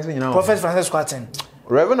sen kan so nyina. Prophet Francisco atin.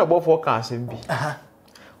 Reverend above forecast bi.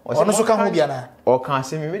 Ono so ka ho bia na. O kan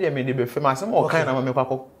se me de be fem asem o kan na me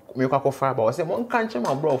kwakọ fa ba o se mo nkan che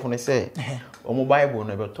ma bro ne se o mo Bible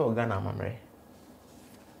no be to Ghana amamre.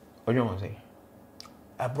 Ojo mo se.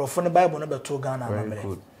 Abrofo ne Bible no be to Ghana amamre. Very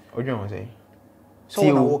good. Ojo mo se. So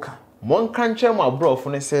na wo ka. Mo nkan che ma bro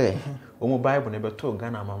ne se o mo Bible no be to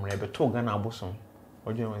Ghana amamre be to Ghana abosom.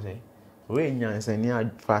 Ojo mo se. We nyansani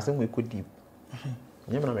a fa asem we ko deep.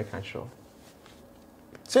 Nyem na me kan show.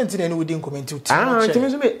 Sentine ni wudi comment uti. Timi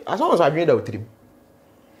so me aso so adwen da utrim.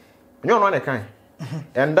 Nyo no na kan.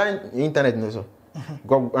 And then internet no so.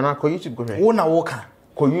 Go na ko YouTube go hwe. Wo na wo ka.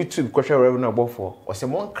 Ko YouTube ko hwe rev na bofo. O se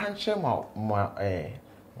mo kan che ma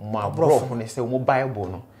bro ne se mo Bible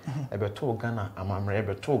no. ebeto Ghana amamre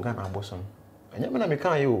ebeto Ghana abosom anya me na me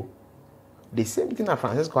kan yo the same thing na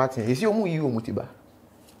Francisco Aten is you yi omutiba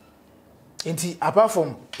Inti apart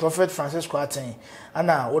from Prophet Francisco Aten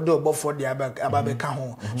ana odo obofo de ababeka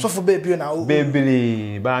ho so for baby na o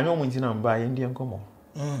baby ba anyo mu ntina mba ye ndie nkomo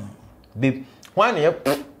babe wan ye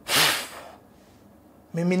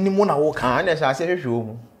me nimu na wo ka na sa se hwehwe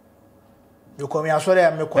mu you come ya sori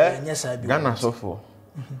am ko nya sa bi Ghana so for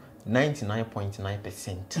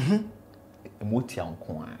 99.9% emoti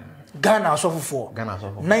anko Ghana so for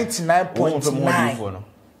 99.9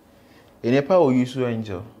 enepa o yusu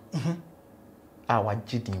angel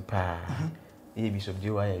wajidin pa Bishop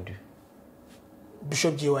J.Y.Edu.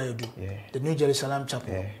 Bishop J.Y.Edu. Yeah. The New Jerusalem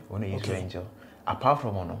Chapel. Yeah, one is angel. Apart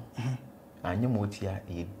from ono, anya motia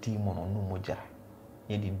e demon no moja.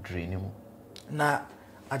 Ye di drain mu. Na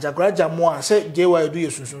ajagraja mo a say J.Y.Edu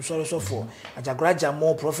yesunsun so for. Ajagraja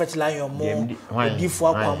mo Prophet Lion mo odifo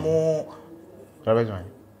akwa mo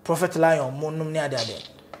Prophet Lion mo num ni ade.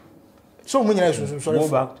 So mo nyina yesunsun so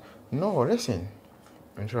for. No, listen.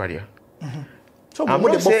 Entradia. So I'm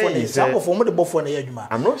not saying I'm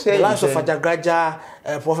not saying the last of Ajagraja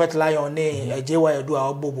Prophet Lion J.Y.Edu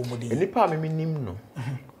a obobo mudi. Nipa me nim no.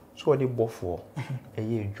 So the bofo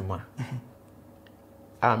eye adwuma.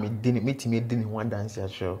 Me dini metimi dini ho dance ya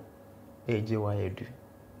show. J.Y.Edu.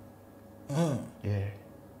 Yeah.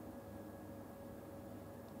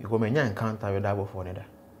 You go menya encounter with that bofo neda.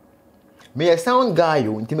 Me a sound guy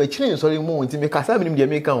yo, nti me chire nsori mo, nti me kasa me nim de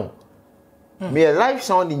me kan. Me a live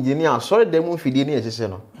sound engineer, sorry demo fidie na yesese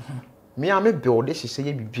no. Me a me build this sese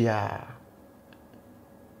ye bibia.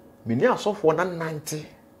 Me ni asofo na 90.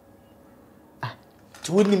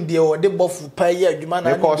 To win de o de bofu pa ye adwuma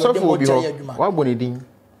na de mo cha ye adwuma. Wa boni din.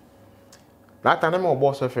 That time me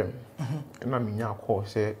boss FM. Na me nya call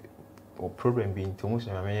say o problem bi nti mo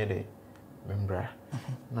se ma me ye de membra.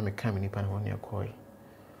 Na me kan me nipa na won ya call.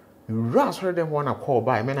 You ran sorry dem wanna call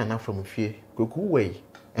by me na from fie. Koku way.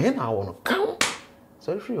 And I want to come.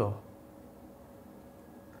 So free.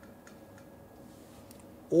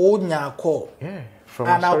 Old nyako. Yeah. From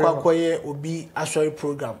Koye obi asori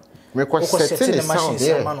program. Me ko setting the sound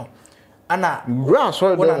there. Ana gra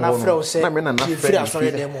asori dem. Na frɛ say. Na me na free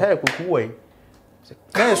asori dem. Hey kuku way.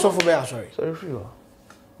 Can so for be asori. So free.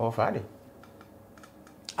 O faade.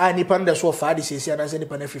 Ni panda so faade sesi ana se ni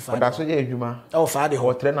panda free faade. Oda so je adwuma. O faade ho.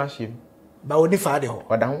 O trainership. Ba oni faade ho.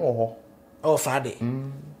 Oda ho. Oh, Friday.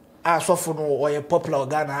 So for no or a popular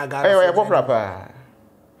Ghana. Hey, a popular pa.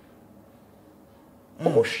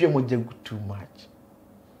 Oh, she mo je too much.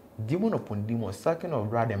 Demon upon demon, second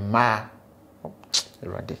of rather ma.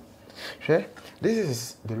 Ready. Sure. This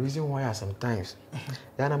is the reason why I sometimes.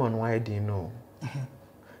 Yana man why do you know?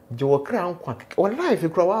 Jo crown quack. Or life you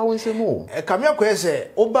cry won't say more. Come here, say,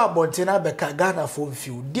 Oba Bontina Becca Ghana phone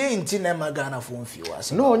few. Dear in Tinema Ghana phone few.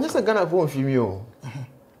 No, just a Ghana phone few.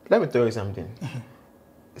 Let me tell you something.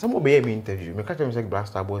 Some of me interview. Me catch me say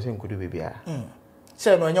blaster boy say nkudu baby ah.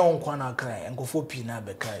 Say no nya wonkwa na kran enkofo pi na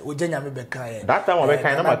be kai. Ojanya me be kai. That time we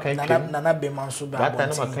kai na ma kan twem. Na be man so ba. That time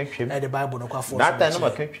na ma kan twem. The Bible no kwa for. That time na ma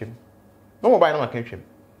kan twem. No mo buy na ma kan twem.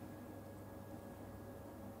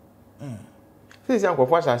 This young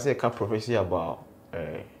of I say a prophecy about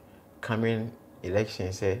coming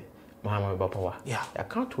election say Muhammad Bapawa. Yeah. I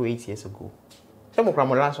can't 2 years ago. Some of my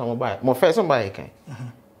last one buy. My first one buy can.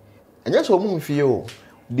 And just what move feel.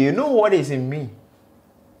 They know what is in me.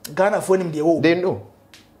 Ghana phone him the they know.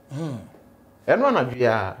 And one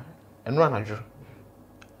adria and one adra.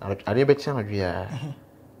 I didn't bet you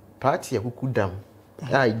party a cuckoo dam.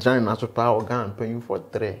 I join as a power gun paying for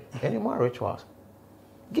 3. Any more rituals.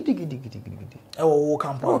 Giddy. Oh,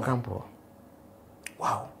 campo.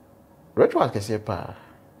 Wow. Rituals can say pa.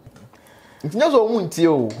 It's not so much.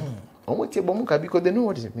 Almost because they know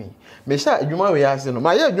what it means. Me say you we ask no.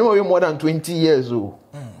 My year you more than 20 years old.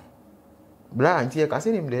 Blah anti ka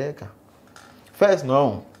say him there ka. First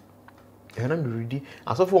no. E na me ready.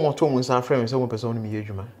 Aso for mo to mo san friend say one person me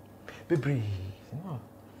adwuma. Bebre. No.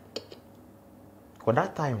 For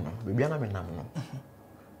that time no, baby na me nam no.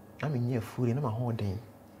 Na me nye furi na ma ho den.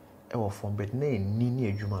 E wo from bed na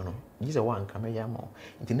ni adwuma no. This is one ka me yam.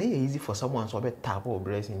 It na easy for someone so be tap or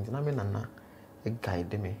blessing. Na me nana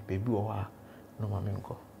guide me baby o ha no ma me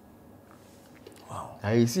nko. Wow.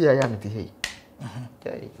 I see I am hey.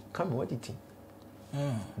 Come what it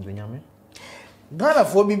do nyame. Ghana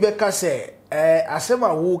for bi beka say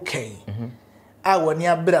asema wo kai. A woni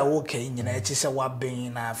abra wo kai nyina echi se wa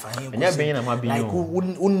ben na fa hen ko. Nya ben na ma ben. Like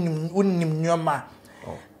unnim nyoma.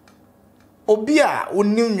 Obi a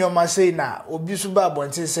unnim nyoma say na obi so ba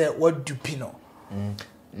bonte say what do pino.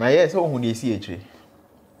 Na yes so hu dey see etwe.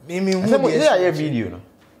 Me hu dey see video no.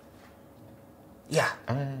 Yeah.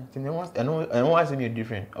 And what's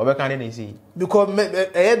different? Over can see? Because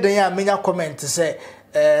then many comment to say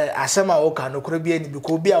asema oka no kro bia ni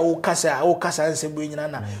because bia o kasa nsem bu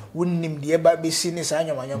nyina wonnim de ba be si ni sa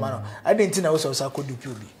nyoma no adenti na wo so kodu pi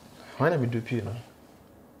obi why na be do pi no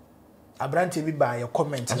abrante bi ba your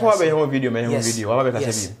comment that's why be home video why be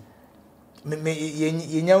kasa bi me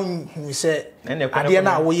yenya hu se ade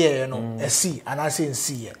na wo ye no asi ana se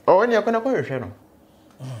nsi ye o ne yakona ko hwehwe no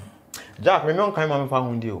Jack me on kan ma fa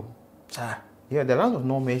hu ndi o yeah the land of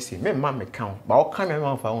no mercy me ma me count but o kan me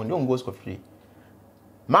ma fa hu ndi on go school free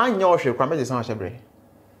man nya ohwe kwa me de san hyebre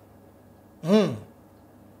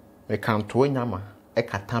me kan to nyama e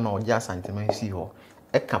kata na oja sentiment si ho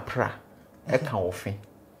e ka pra e ka ofin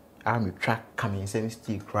a me twa kame nsem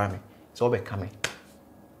still kra me so be kame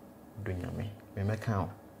do nyame me kan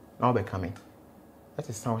na be kame that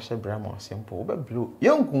is san hyebre am simple be blue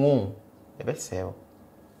yanku e be sell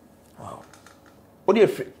wow what do you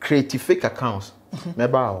creative fake accounts me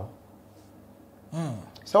ba o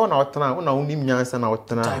so na otana una unim nyansa na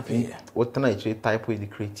otana actually type with the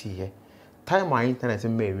creative here time on internet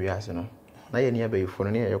in maybe as no na ye ne be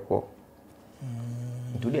phone ne ye ko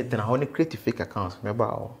do the tana how creative fake accounts me ba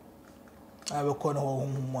o abe ko no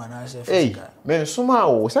hu ana se fake me suma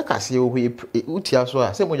o se kase o utia so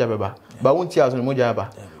a se moja beba ba untia so moja ba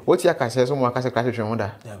otia kase so mo akase crash twen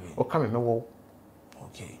da o ka me wo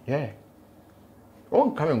okay yeah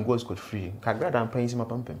on come and go school free ka grad am pan sima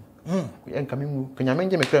pampem en ka memu kanya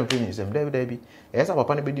menje me kram free nsem dabi esa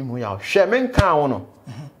papa ne bedi mu ya hwe men kan wo no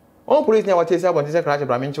on police ne wate se abonte se crash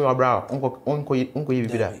bra men chi wa bra onko ye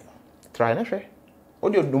bibida try na hwe o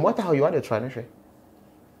do no matter how you want to try na hwe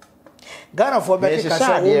Ghana for be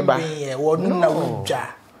kasa wo num na wudwa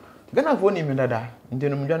Ghana for ni me dada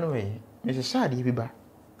ndenu mdwa no we me se shade ye biba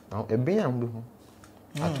na e ben am do hu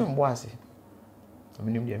atom bo ase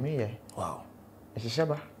aminim de me ye wow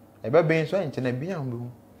Shaba, a baby so and a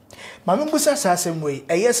biam. Mamma Busa same way,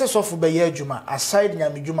 a yes of be ye juma, aside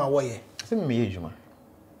Yami Juma way. Send me juma.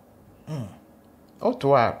 Oh, to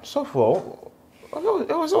what? So for it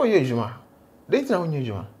was all ye juma. They tell you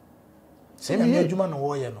juma. Send me juma no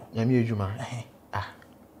way, no. Yami juma. Ah,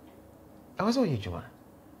 I was all ye juma.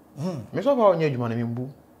 Miss of all ye juma in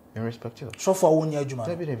boo. In respect to so for 1 year juma.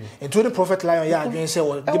 And to the prophet lion, ya again say,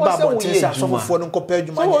 well, the Bible says, some of them compare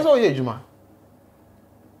juma. Was all ye juma.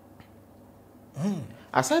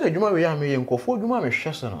 Aside the juma we am me nkofo juma me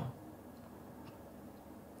hwese no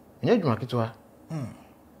nya juma kitwa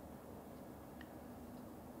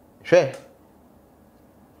hwe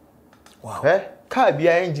wow car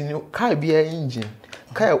bia engine car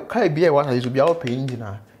bia what is bia open engine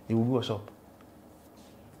a e will go shop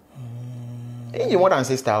engine more than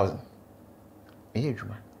 6,000 e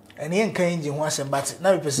juma and yen kan engine ho asem but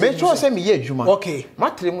na be person me tro say me ye juma okay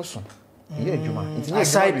matre mu so ye juma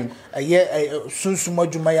aside sunsuma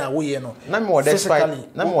juma ya wo ye no na me wo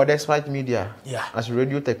despite media as a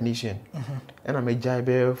radio technician and I made job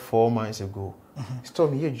 4 months ago still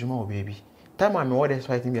me ye juma o baby time I me wo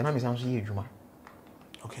despite media na me sam so ye juma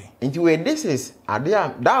okay into where this is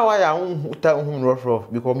idea that why I won't tell him rough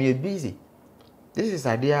because me busy this is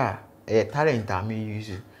idea a talent I me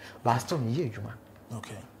use but still me ye juma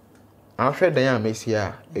okay I'm sure that I may see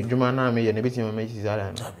a juma na me ye na beti me see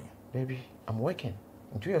that baby, I'm working.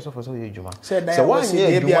 Do yourself for so you juma. So 1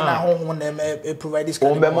 year juma na home provide this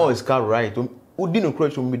kind of on is car right. Who didn't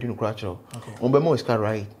crash on me didn't crash. On bemo is car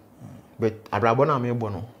right. But abrabona me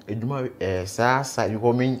bono. E juma sa you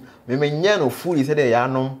go me nya no food is there ya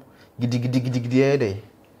no gidi e dey.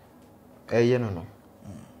 Ye no.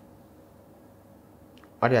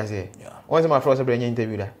 What do I say? Once my first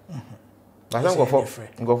interview that. But I'm go for a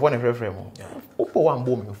frame. Upo one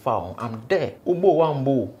boom in foul. I'm there. Ubo one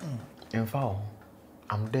boom in foul.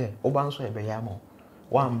 I'm there. Obanso ebe yamo.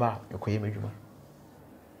 One bar you koye mejuma.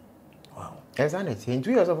 Wow. Exactly. In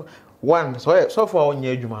 2 years of one so for 1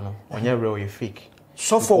 year juma no. 1 year real fake.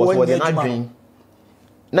 So for 1 year juma.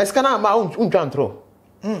 Na skana ma untwan tro.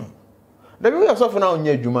 The way yourself now 1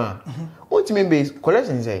 year juma. Untimi be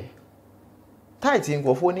collection say. Tight in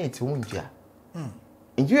go for need to unja.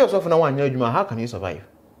 In 2 years of now 1 year juma, how can you survive?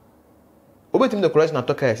 Obetim the collection at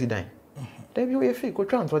Toka si dan. There be a fake go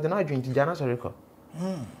transfer the night into Ghanansem.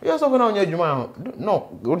 Years of now 1 year juma, no,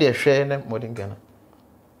 go there share them more than Ghana.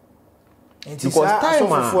 Because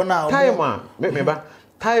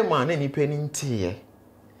time any penny tea.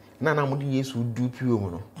 Nana mudi yesu du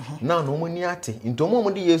pure no. Now no money ate. Into more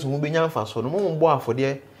mudi yesu will be young fast for no more for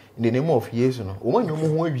there in the name of yesu no. Woman you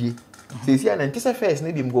more ye. Says here and tis first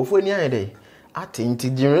need him go for any day. Ate into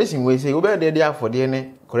generation we say over there for the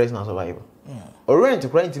correction survival. Or rent to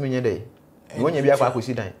cry to me day. When you be up, I could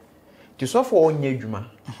see that. to so for onye adwuma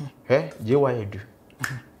je wa edu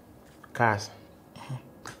cars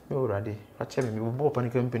no ready ache me bo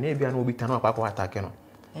panic company e bia na obi tanu akwa attack no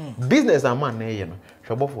business a man na ye no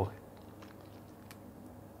hwebofo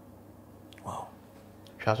wow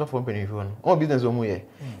hwaso for company fi no all business o mu ye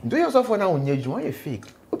do you so for na onye adwuma ye fake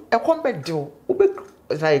e come deal obi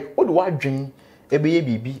like what do I dream ebe ye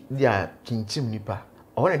bibi dia kinchim nipa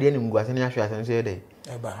o na de ne nguase na ahwe asen say dey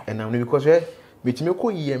eba and now because we betimi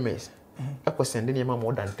ko EMS e ko send ne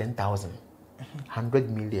more than 10,000 100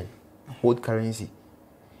 million old currency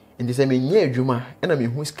in the same year adwuma na me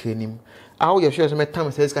hu scale nim awo ye sure so me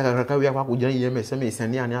tam say ska kakaka wi akwa ko gyan EMS me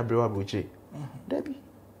send ya ne abrewa broche debi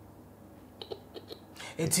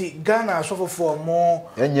enti Ghana so for more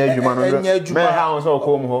enya adwuma no me ha on so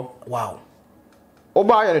ko mu ho wow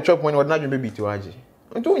oba ya ne chop money ordinary baby ti waje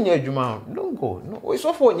nto nya adwuma don't go no we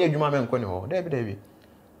so for nya adwuma me nko ne ho debi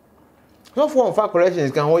so for fa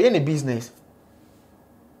corrections kan ho ye ne business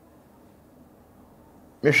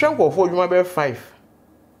me hwan ko for adwuma be 5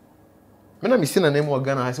 me na me sina na mu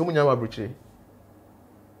Ghana ha se mu nya ba brochire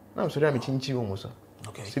na so da me chinchi wo mu so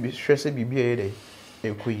okay se bi stress bi bi e dey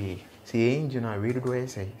e ko yi se engine a ready do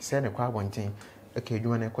say ne kwa bonten okay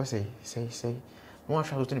adwuma na ko say no wa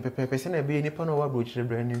shazo to ni pepe se na be ni pa no wa brochire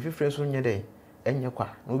brand ni fifre so nye dey enye kwa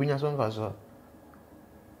no bi nya so nfa so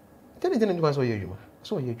tene ndwa so ye adwuma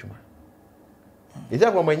so ye adwuma is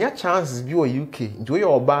that when your chances be o UK nti we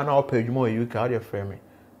oba na opa adwuma o UK how dey frame me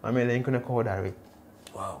I mean link na call direct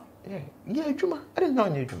wow yeah adwuma I didn't know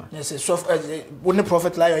adwuma yes so when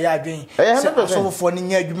prophet like your adwen say so for ni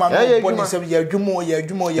adwuma no body say ye adwuma ye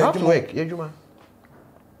adwuma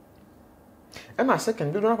and my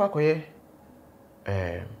second do not akoye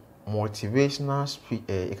motivational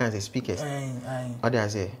you can say speakers what they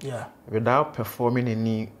say yeah without performing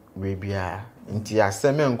any way bia nti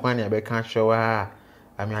aseme nkwan ya be kan hwewa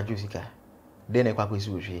ami ajusika de na kwa kwesi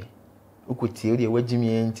ohwe ukutie de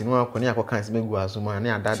wagimi nti no akone akokan se megu asoma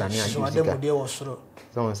na adada ne ajusika so ademo de wo soro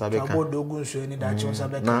so on sabe kan abodo gu nso ni da chon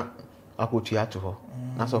sabe na akotu ato ho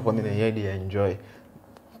na so for me na ye dey enjoy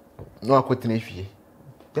no akotene hwie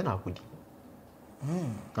de na akodi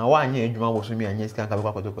na wa anya adwuma wo so mi anya sika ka be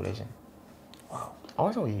kwa koto collection wow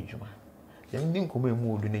awa so ye adwuma ye ndi nkomo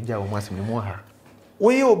emu odu ne gya wo masem ne mo ha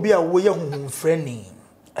we obi a we ye honhom freni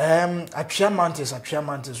atwea mountains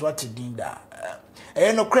what did that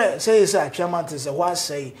no cre say atwea mountains what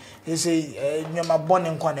say he say nyama bone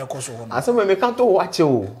nkwa na ekoso ho asem me kan to wache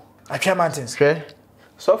o atwea mountains hwe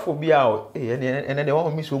sofo bia o ene de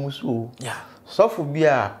won mi so musu o yeah sofo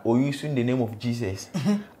bia o use in the name of Jesus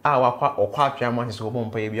wakwa okwa atwea mountains wo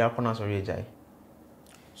bompa ye bia kona so rejai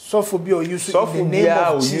sofo bia o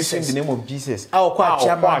use in the name of Jesus okwa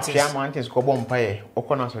atwea mountains ko bompa ye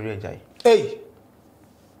okona so rejai hey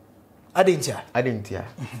adentia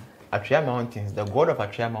Atwea Mountains, the god of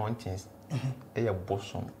Atwea Mountains, a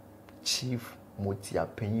bosom, chief motia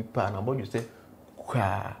penipa, and about you say,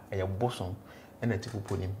 qua a bosom, and a tip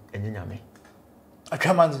upon him, and yame.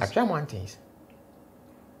 Atwea Mountains.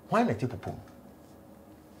 Why a tip upon?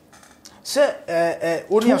 Sir,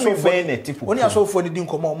 only a so for the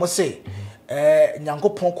dinko must say,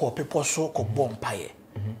 Nyango Ponko, people so called bompire.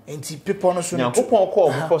 Enti people no so Nyankopon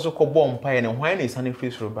call because so ko bom pa e ne hwan na isane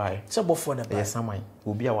free so buy say bofo na buy e saman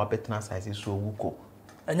obi a wa betna size so wuko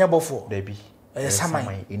anya bofo da bi e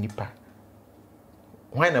saman enipa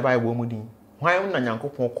hwan na buy bo mu din hwan na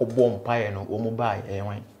Nyankopon ko bom pa e no o mu buy e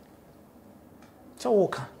hwan say wo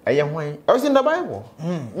ka e ye hwan I was in the Bible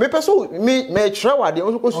me person me try wa de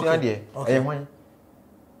o ko sua de e hwan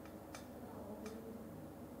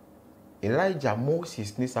Elijah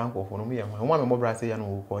Moses ni sanko for no me hwan me mobra say ya no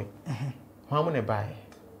wo koi hwan mo ne buy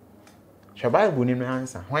Bible ni no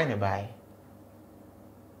answer hwan ne buy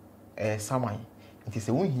saman nti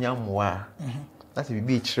se wo hia moa na se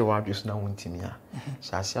bibi kire wa adwo so na wontimi a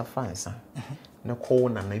shasia fansa na ko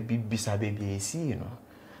na bibisa bebi esi no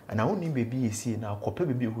na woni bebi esi na akopa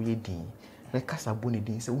bebi ho ye din na kasa bo ne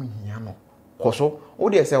din se wo hia no koso wo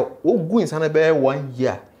de se wo gu insana be 1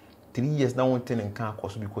 year 3 years na won ten nkan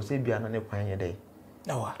koso because e bia na ne kwan ye dey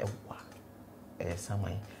ewa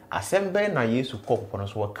saman asembe na Yesu kokko no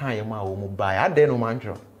so wo kan ye ma wo mu bai ade no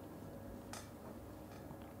manjo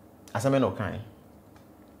asame no kan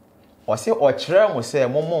o se o kire mo se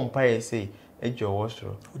mo mpa ye se ejo wo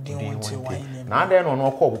soro na ade no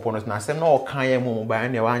no kokko no na asem na o kan ye mu bai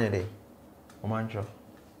na wa anye dey o manjo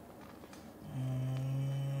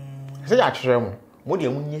se ya kire mo de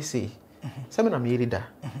mu nye se se me na me rida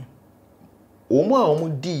omo a omo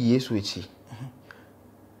di Yesu echi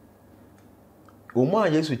omo a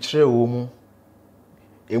Yesu kire omo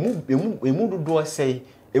emu dodo sei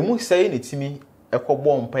emu sei ne timi Echo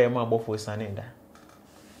bomb pay my buffer sanenda.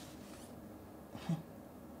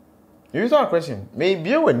 You saw a question. Maybe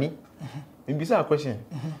you were me. Maybe a question.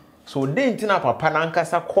 So they didn't have a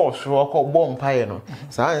panancasa course or bomb pie. No,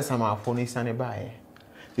 so I answer my phone is sunny by.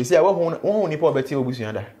 You see, I won't nipple betty or bush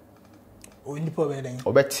yonder. O nipple wedding.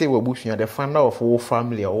 Or betty or bush yonder, founder of whole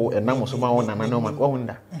family or a number of my own and I know my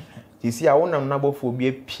own. You see, I won't have number for be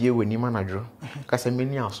a peer when you manager. Cause a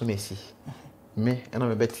many also may see. Me and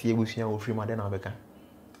I'm a betty bush yonder free my dinner becker.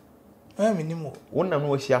 Minimum. One of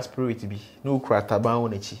no she spirit to be no crack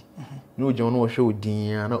about it. No John or show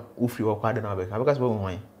dear, no uffy or pardon of because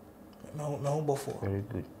why? No, before. Very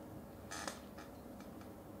good.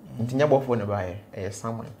 Intinya bofo ne bae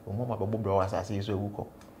someone o mama bobro was as is wuko.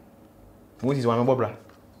 Moses wa mebobra.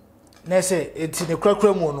 Na say enti ne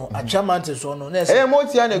krakra mu no achamanti so no na say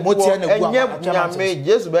motia na gu enya nyame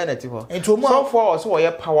Jesus be na ti ho. So for us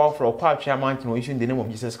we powerful kwa achamanti no issue in the name of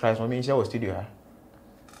Jesus Christ. We mean share studio ha.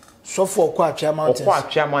 So for kwa achamanti. Kwa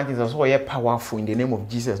achamanti so we powerful in the name of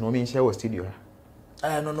Jesus. No mean share studio ha.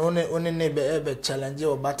 No ne be challenge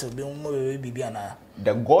or battle be mo bibia na.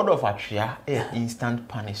 The God of Atria is instant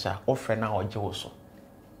punisher. Offer now or Joso.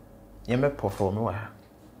 Yeme perform wa.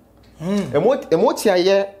 Emotia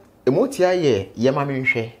ye yema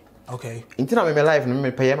minhwe. Okay. Intina me life no me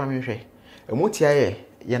pay yema minhwe. Emotia ye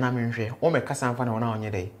yana minhwe. O me kasa mfa na wona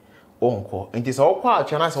onye dai. Onko. Nti so okwa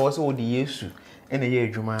atwa na so wo se wo di Yesu ene ye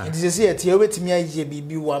adwuma. Nti se ye tie wetimi aye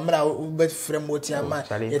bibi wa mra wo bet frem wotia ma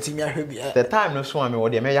yetimi ahwe bi. The time no so am wo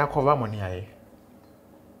de me ya cover money aye.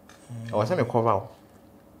 O se me cover.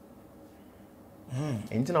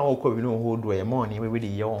 Intina wo ko bi no hold we money we dey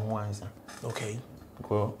ye ho ansa. Okay.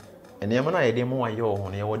 Ko ene yema na ye dey mo aye ho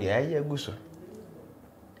na ye wo dey aye aguso.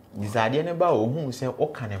 Nizade ne ba o hu se o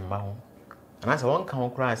ka ne mba ho. Ana se won ka ho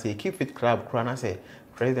kra se keep it club kra na se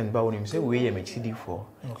president ba wonim se we ye machidi for.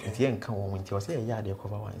 Nti ye nka wo nti o se ye ya dey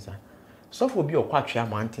cover wansa. So for be o kwatwe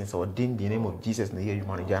mountains or in the name of Jesus na ye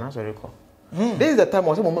human Ghanasoricall. This is the time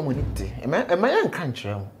o se mo money te. E ma ya nka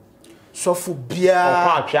nkyere ho. So for bia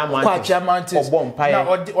kwatwe mountains na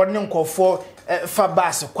odne nkofo fa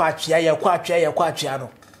bas kwatwe ye no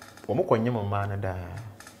omo konye mama na da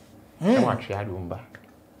na kwatwe adumba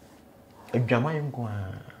edwama nko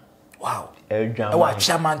a wow edwama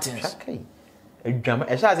kwatwe mountains okay edwama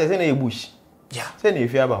e sha se na ebush yeah se na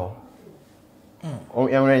efi aba ho o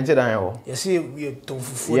yan rented dan ho you see you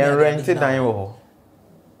tonfufu yan rented dan ho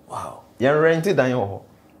wow yan rented dan ho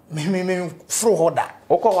me fro hoda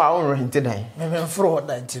okọ wa on rented dan me fro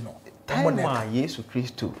hoda ntino ma Yesu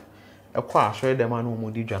Kristo ekọ asore dem anu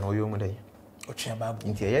mu di dwa na oyo mu dai o chia babu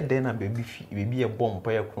nti ye den na bebi e bom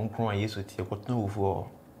pa ye kronkron a Yesu tie kotna ofu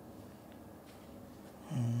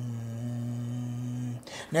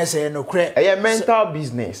na say no kre e mental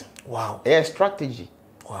business wow e strategy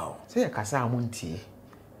wow say kasa amuntie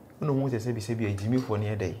no mu se bi ejimi fo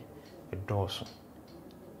ne dai e doso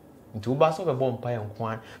nti uba so be bom pa ye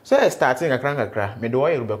nko so e starting kakra me do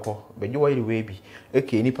oil beko beji oil we bi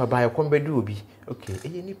okay nipa ba ye kom be do obi okay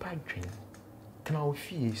e nipa dwen kana o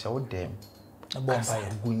fie so dem bom pa ye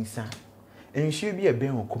gunsa enhwe bi e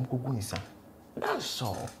ben kom ko gunsa that's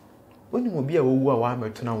all oni mo bi a wo a wa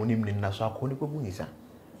meto na wonim ni na so akọ ni ko gunsa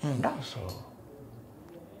that's all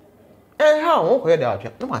ha won ko ye da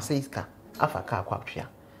atwa no ma say iska afa ka akwa atwa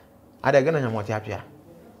ada gana nyamoti atwa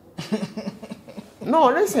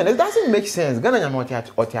no, listen, it doesn't make sense. Ghana nyamoti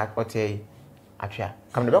atwa.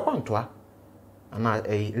 Come the back on to a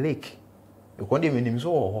lake. You can't even name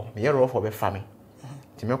so or me yellow for be family.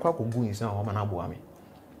 Timekwa ko gu insan o mana boa me.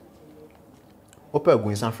 Opa gu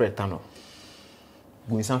insan frɛ tano.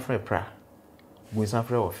 Gu insan frɛ pra. Gu insan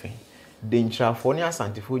frɛ ofe. Dentrafo ni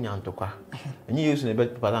asantefo nyantokwa. Enyi Yesu ne be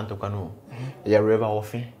papa antokwa no. Ya river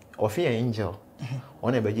ofe. Ofe ya angel.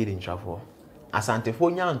 Ona be gi dentrafo.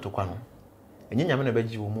 Asantefo nyantokwa no. Enyi nyame na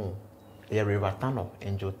beji wo mu e river tano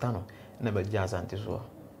angel tano na beji asante so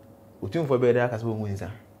otumfo be da akase wo mu nza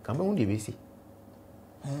ka me hu de besi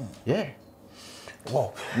yeah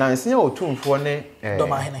wow na nsia otumfo ne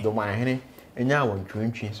domahene enya won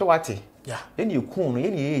twentwi so wate yeah eni ekun no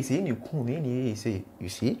eni ese eni ekun no eni ese you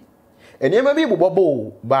see eni ma bi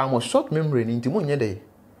bobo ba mo short memory ni ntimo nye de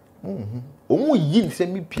omu yi nse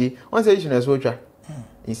mi pie on say na so twa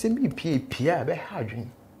nse mi pie a be ha adwen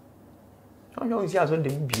I don't see as on the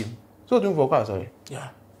beam. So doing for car, sorry. Yeah.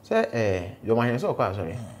 Say, your mind is so car,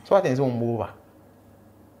 sorry. So I think it's one over.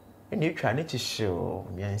 And you try to show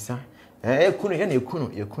me answer. You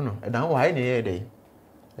couldn't. And now I need day.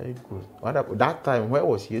 Very good. What up that time? Where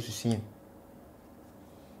was he to see him?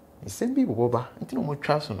 The same people, Boba, until no more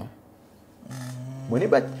trust, no. When you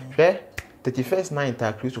bet, 31st night,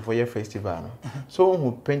 I cruise for your festival. So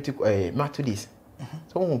who paint Methodist,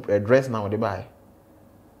 Someone who dress now they buy.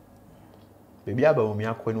 Baby aba me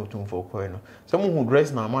akwa no tum for coin no. Someone who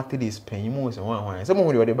dress now matter this pen you most one.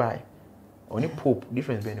 Someone who they buy. Only pope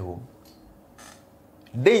difference be no.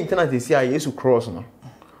 They internet they see Jesus cross no.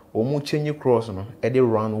 Omo change cross no. E dey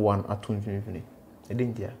round one atum finifini. E dey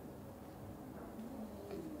ntia.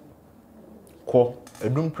 Ko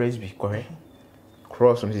edum presby correct.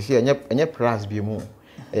 Cross no see enye price bi mu.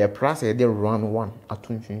 E price e dey round one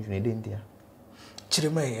atum finifini e dey ntia.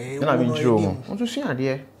 Chirema na me jiro mo. Onto sua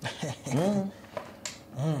de.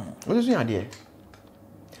 Onto sua de.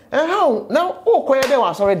 How now o koye dey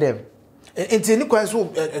wa sorry dem. Enti ni kwan so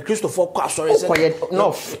Christopher kwa sorry say.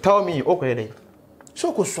 No, tell me o koye dey.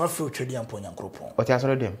 So ko so afi otwedi ampo nyankropon. O ti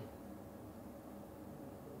asore dem.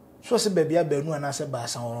 So se baby abanu ana se ba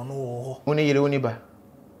san wono no wo. Oni yire oni ba.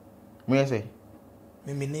 Mo yese.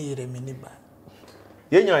 Me ni yire me ni ba.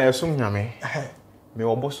 Ye nya yesum nyame. Me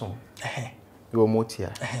obosom. Yo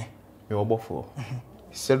motia. Me obofo.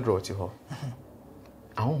 Cedro ti ho.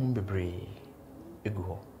 Ahun bebre egu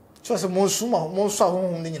ho. So se mo so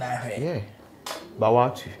ahun ni nyina hwe. Yeah.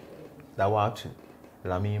 Bawatu. Dawatu.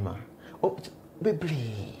 Lamima. Oh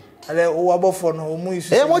bebre. Ale o abofo no o mu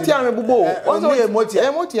isu. Motia me bubo. Onzo motia.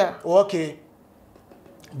 Motia. Okay.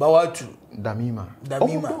 Bawatu. Damima.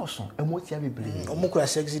 Damima. Motia bebre. Omo kura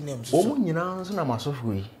sexy names. Omo nyina nso na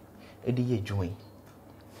masofu yi. E de ye dwon.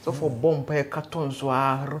 So for bomb pay carton so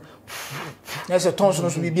are. Yes, a ton so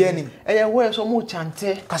be bien him. Eh where so mo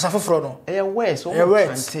chante. Kasa foforo no. Eh where so mo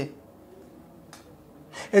chante.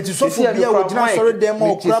 It is so for be we dina sorry dem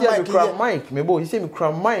o kura mic. Me bo he say me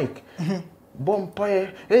kura mic. Bomb pay.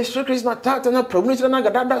 Eh strictly is not that na problem na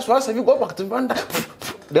gadada so as you go back to banda.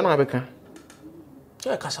 Then I beka.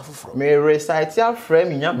 Yeah, kasa foforo. Me recite ya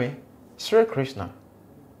frame nyame. Sri Krishna.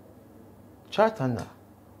 Chatanda.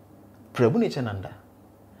 Prabhu Nichananda.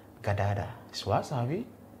 Gadada, Swasavi,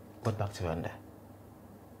 got back to Vanda.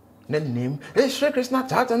 Then name, hey, Sri Krishna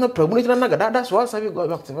Tata, no Prabhu Gadada, Swasavi, got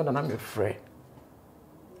back to Vanda, and I'm afraid.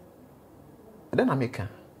 Then I make her.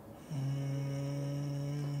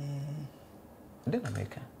 Then I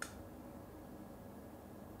make her.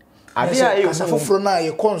 I did a for now,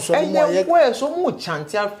 you console, and where so much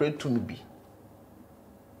chant afraid to me be.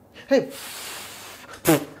 Hey,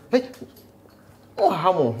 oh,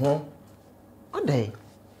 how more? What day?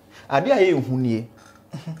 Ade aye hunie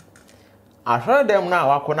ahwere dem na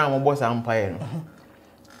awakọ mo boss empire no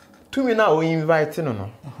tumi na o invite no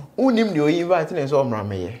unim de o invite no so omra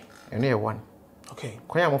meye ene e one okay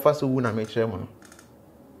kwan am fa so wu na me kire mo no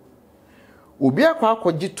obi akwa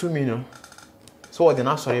akọji tumi no so o de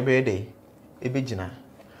na sọrọ be dey e be gina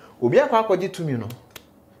obi akwa akọji tumi no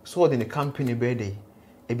so o de ne company be dey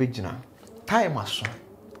e be gina time aso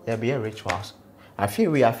ya be rituals afi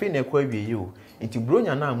na ekwa wie yi o iti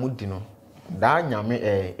bronya na amudi no da nyame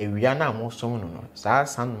ewia na amosom no no sa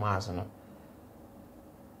san maas no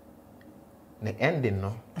ne ending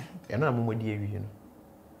no e na amomodi ewie no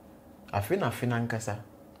afi na nkasa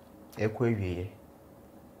ekwa ewie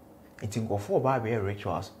iti ngofo ba be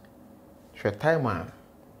rituals hwe time a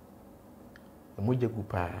emoje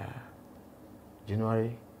gupa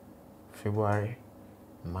January, February,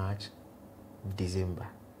 March, December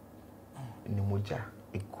ni moja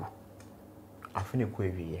egu afine ko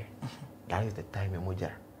ewiye that is the time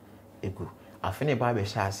emoja egu afine ba be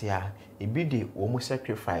sha ase a ebi de wo mo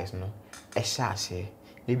sacrifice no e sha ase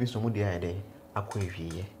na bi so mo de ade akọ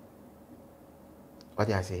ewiye what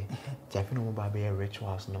you say afine mo ba be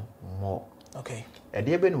rituals no more okay e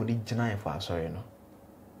de be no di gina for asori no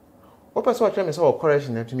o person o tell me so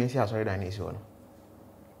correction na to me see asori dan isi no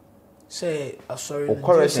say asori o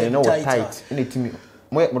correction no tight in it me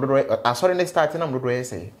mo asori next start na mo do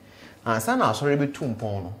say ansa na asori be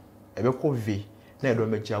tumpon no e be ko v na e do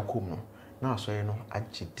meji akom no na asori no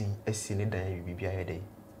agidin asi ne dan bibia he dey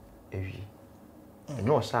ewi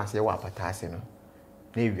no o sha se wa patase no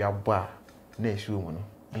na ewi abo a na esu mu no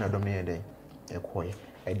na do me he dey e koye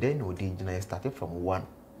e dey no dey gina started from one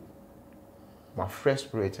my fresh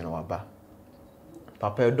spirit no waba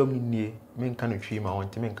papa e dom nie me nka no twi ma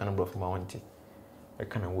wonte me nka no brofo ma wonte e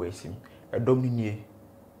kana wo asim e dom nie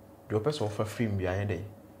the person of frame bia he dey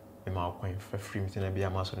e ma kwan fa frame tina bia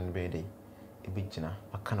ma so no be dey e bi gina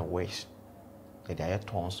aka na waste e dey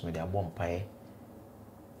tons me dey abom pae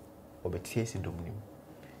obetie si dom nim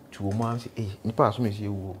tu o ma say nipa aso me sie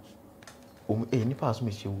wo o nipa aso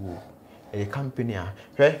me sie wo e company a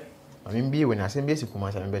hwe I be when I say basic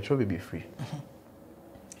Kumasi, I'm better be free.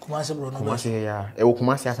 Kumasi bro, no. Kumasi ya. E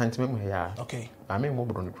Kumasi asante me ya. Okay. I mean mo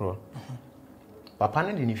bro no pro. Papa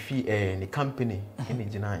na ni fee ni company ni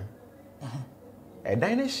ginai. E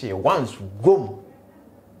dan na she once go.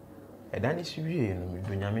 dan is we no me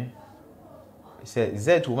do nyame say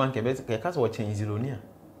z woman ke ka so change zero ni a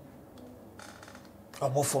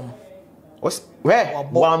abofom where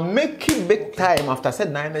we making big time after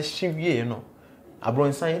said 9 shiwie you know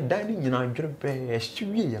abronsan dan ni nyina adwere be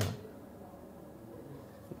shiwie you know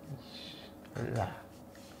la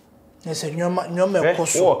yes nyoma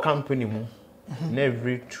koso o company mu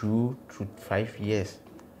every 2 to 5 years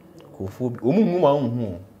go for omumu ma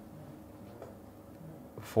hu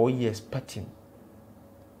 4 years party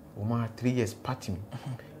oma 3 years party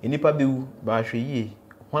enipa bewu ba hwe yi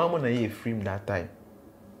hwan mo na ye free that time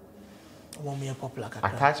me popular kaka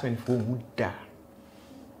attachment for muda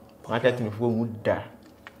marketing for muda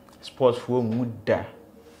sports for muda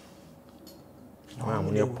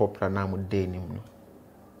mo ye popular na mo dey ni mu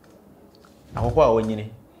akoko a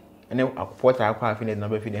wonyini ene akopota akwa afine na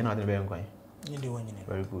ba fine na de be nkwan ni de wonyini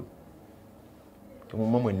very good to mo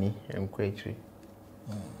mamani encourage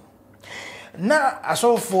na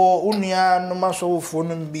asofo unua no masofo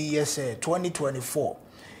no bi yese 2024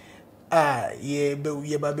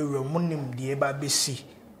 ye ba be remunim de ba be si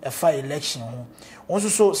a fire election ho won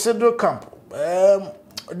so Cedro camp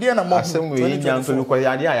dia na mo 2024 ko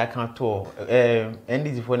ya dia ya kan to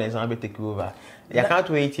NDC for na exam be take over ya kan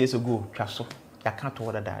to 8 years ago twaso ya kan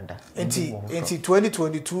to da enti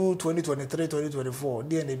 2022 2023 2024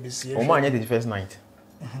 dia na be si o ma anya the first night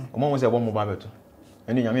o ma mo se bo mo ba beto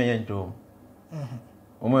eni nyame ya nto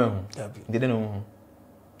o mo hu de de no hu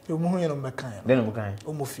o mo hu ye no mekan de no mekan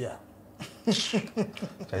o mo fia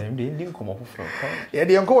Tell him the come off from. Yeah,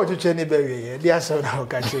 the uncle to Chenny Berry, yeah, the answer now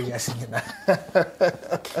catch you singing.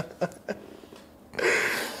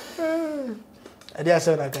 The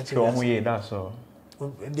answer now catch you. Show me that's all.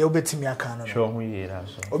 The obeti me account. Show me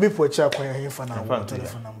that's all. Obi pocha kwa here for now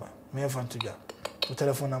telephone number. Me fan to ja. O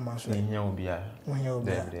telephone number so. Ni nya obi a. Wo nya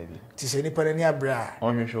obi. Ti se ni pa ni abra.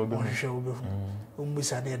 On hwe obi. On hwe obi.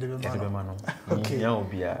 Umbusa na de be ma no. Okay. Nya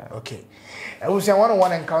obi a. Okay. I was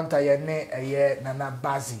one encounter ye ne Nana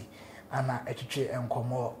Barxy ana etwetwe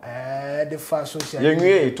enkomo the first social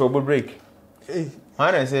yenwie to break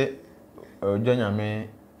why I say Jonya me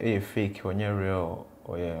fake onye real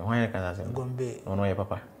or ye why can say Gombe ono ye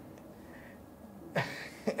papa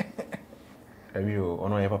Ebio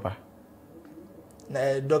ono ye papa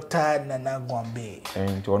na Dr. Nana Gombe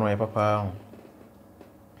and to ono ye papa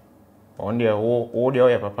on there o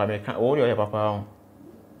ye papa me kan o ye papa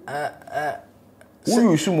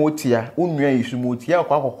Uyu sumotia, unua isumotia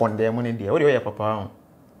kwa kokondem ne de. Wo papa.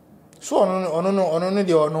 So ono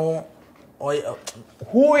de ono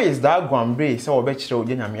who is that Gombe so obe kire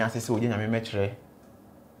oje nyame ase se oje nyame me kire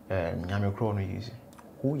nyame kro no use.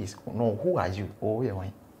 Who are you? Oh ye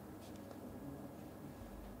wan.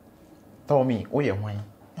 Tell me, oh ye wan.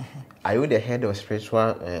 Are you the head of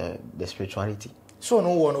the spirituality? So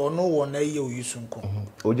no one na ye use nko.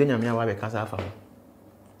 Oje nyame awa be kasa afa.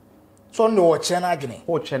 So no wo che na adwene.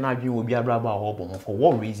 Wo che na adwene obi abraba a wo bom for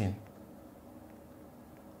what reason?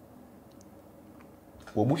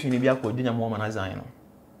 Wo bushi ni bia ko dinya mo ma na zan no.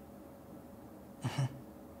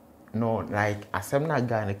 No, like asem na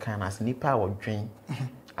guy ne kan as nipa wo dwen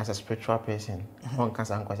as a spiritual person. One can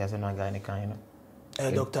say asem na guy ne kan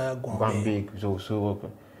no. Dr. Gombe so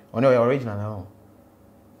on your original now.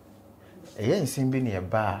 Nsim bi ne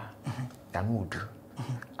ba damudu.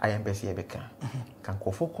 I am busy ebeka. Can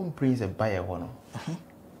kofo complaints buy a one.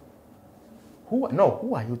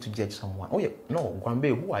 Who are you to judge someone? Oh yeah, no, Gombe,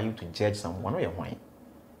 who are you to judge someone? Oh yeah, why?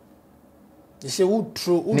 They say who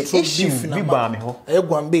true beef na ba me ho.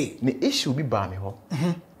 Gombe. The issue be ba me ho.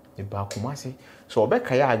 The ba Kumasi. So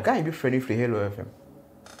obeka ya guy be friendly free Hello FM.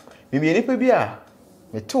 Me nipa bi a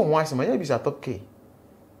me te won asem ya bi sa toke.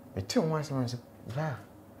 Me te won asem say, "Bra,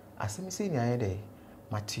 asem say ni aye dey.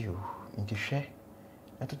 Matthew, nti hwe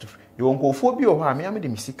you won't go for bio ha me am de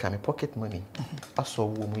misika me pocket money aso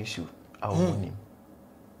wo mu issue awo money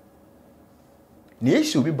ni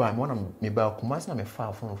issue bi ba me wana me ba Kumasi na me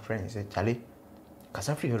fa phone friends say chale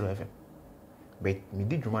kasa free Hello FM but me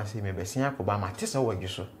di dwuma say me be sen akoba ma tesa wo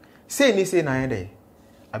adwo say ni say na dey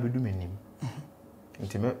abedu menim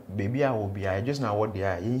nti me baby a wo bia just na what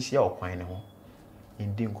there yin hia okwan ne ho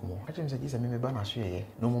ndi nkomo acha me say me ba na so ye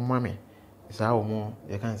no mo mame how more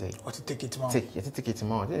you can say what to take it more take it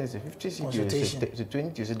more this is 50 cedis to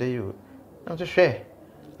 20 cedis you now to share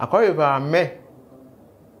akwa ba me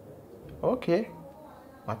okay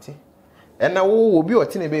mati and na wo bi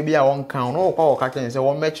oti na baby a won kan no kwa ka chen say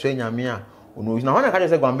won match nyame a ono na won ka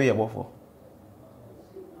say Gombe ye bofo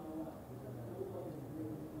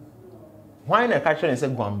why na ka chen say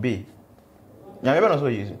Gombe nyame be no so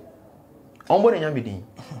use on bo na nyame din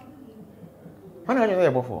why na ka say ye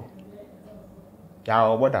bofo ya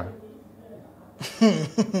obodam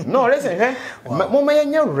No, listen, hey. Mama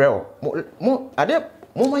yenya real.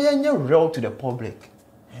 Mama yenya real to the public.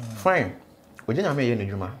 Fine. Ojenya me yenya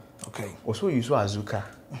juma. Okay. Also you so azuka.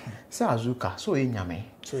 Say azuka, so ye nyame.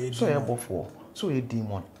 So ye bofo. So ye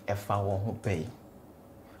demon efa wo ho pay.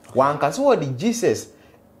 Wan ka so the Jesus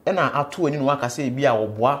e na ato ani no aka say bia wo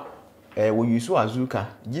boa wo yusu azuka.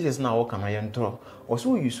 Jesus na wo kana ye ntro.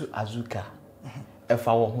 Also yusu azuka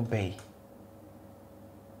efa wo ho pay.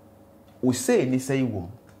 We say ni say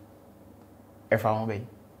wom efa ho pay.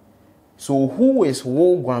 So who is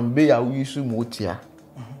wo gwambe a yusu motia?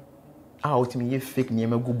 Ah, otimi ye fake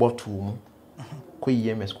niema gu bottle mu. Ko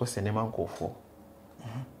yemes ko senema nkofo.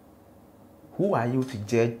 Who are you to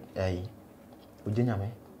judge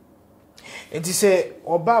Ojanyame? It is a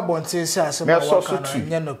oba bonte say asem wa kana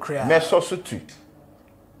nya no kra. Meso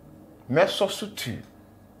sutu.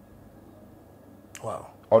 Wow.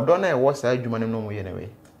 Odona e wo say adwuma no mo ye na we.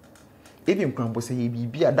 Even krampo say ye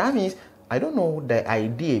bibia, that means I don't know the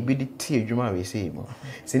idea be the tie adwuma we say mo.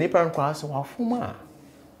 Se nipa nkwa so wafoma.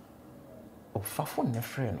 Ofafo ne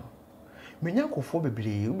frɛ no. Menya kofo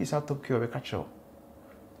bebre, obi sa Tokyo be ka cho.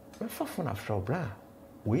 Me fafo na frɛ bra.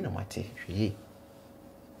 We na mate hwe.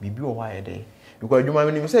 Bibi o wa ye dey. Because adwuma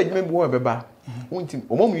me nim say adwuma bi wo beba. Wontim,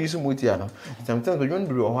 omom yi so motia no. Sometimes adwuma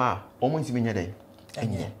bi wo ha, omontim nya dey.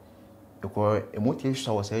 Enye. Because emotie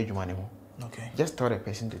so was adwuma ne ho. Okay. Just tell the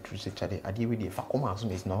person the truth say chade ade we dey fa koma so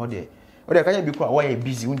me is na ho dey. O dey kanya bi ko wa ye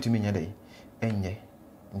busy wontim nya dey. Enye.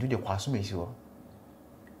 Ndu dey kwaso me si ho.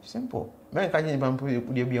 Simple. Men ka nyi pampo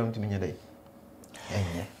de bia ntumi nya dai.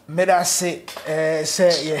 Enye. Me da say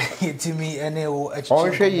say yetimi ene o achichi.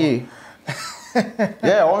 Onhwe ye.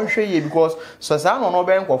 Yeah, onhwe ye because so sa no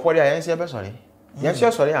be nkofo de ayense be sori.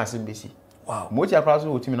 Yense sori asim besi. Wow. Mochi akra so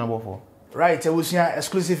otimi na bofo. Right, we see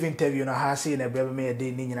exclusive interview na ha say na brebe me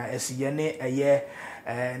de ni nyina esiye ne eye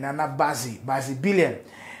Nana Barxy billion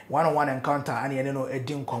 1-on-1 encounter and ye no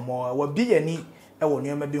edi nkomo wa bi yani e wo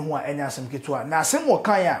nneema bi ho a enya asem ketua na asem wo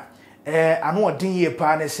kan a ano odin ye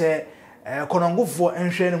pa ne se konongofo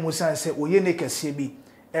enhwe ne musan se oye ne kase bi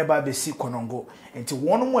e ba besi konongo enti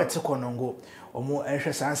wonu mo ete konongo omo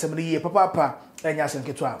enhwe san asem ne ye papa enya asem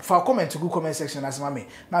ketua fa comment go comment section asema me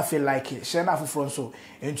na feel like share na afoforo so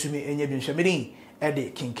entumi enye bi nhwe me din e de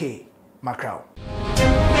kinke makrao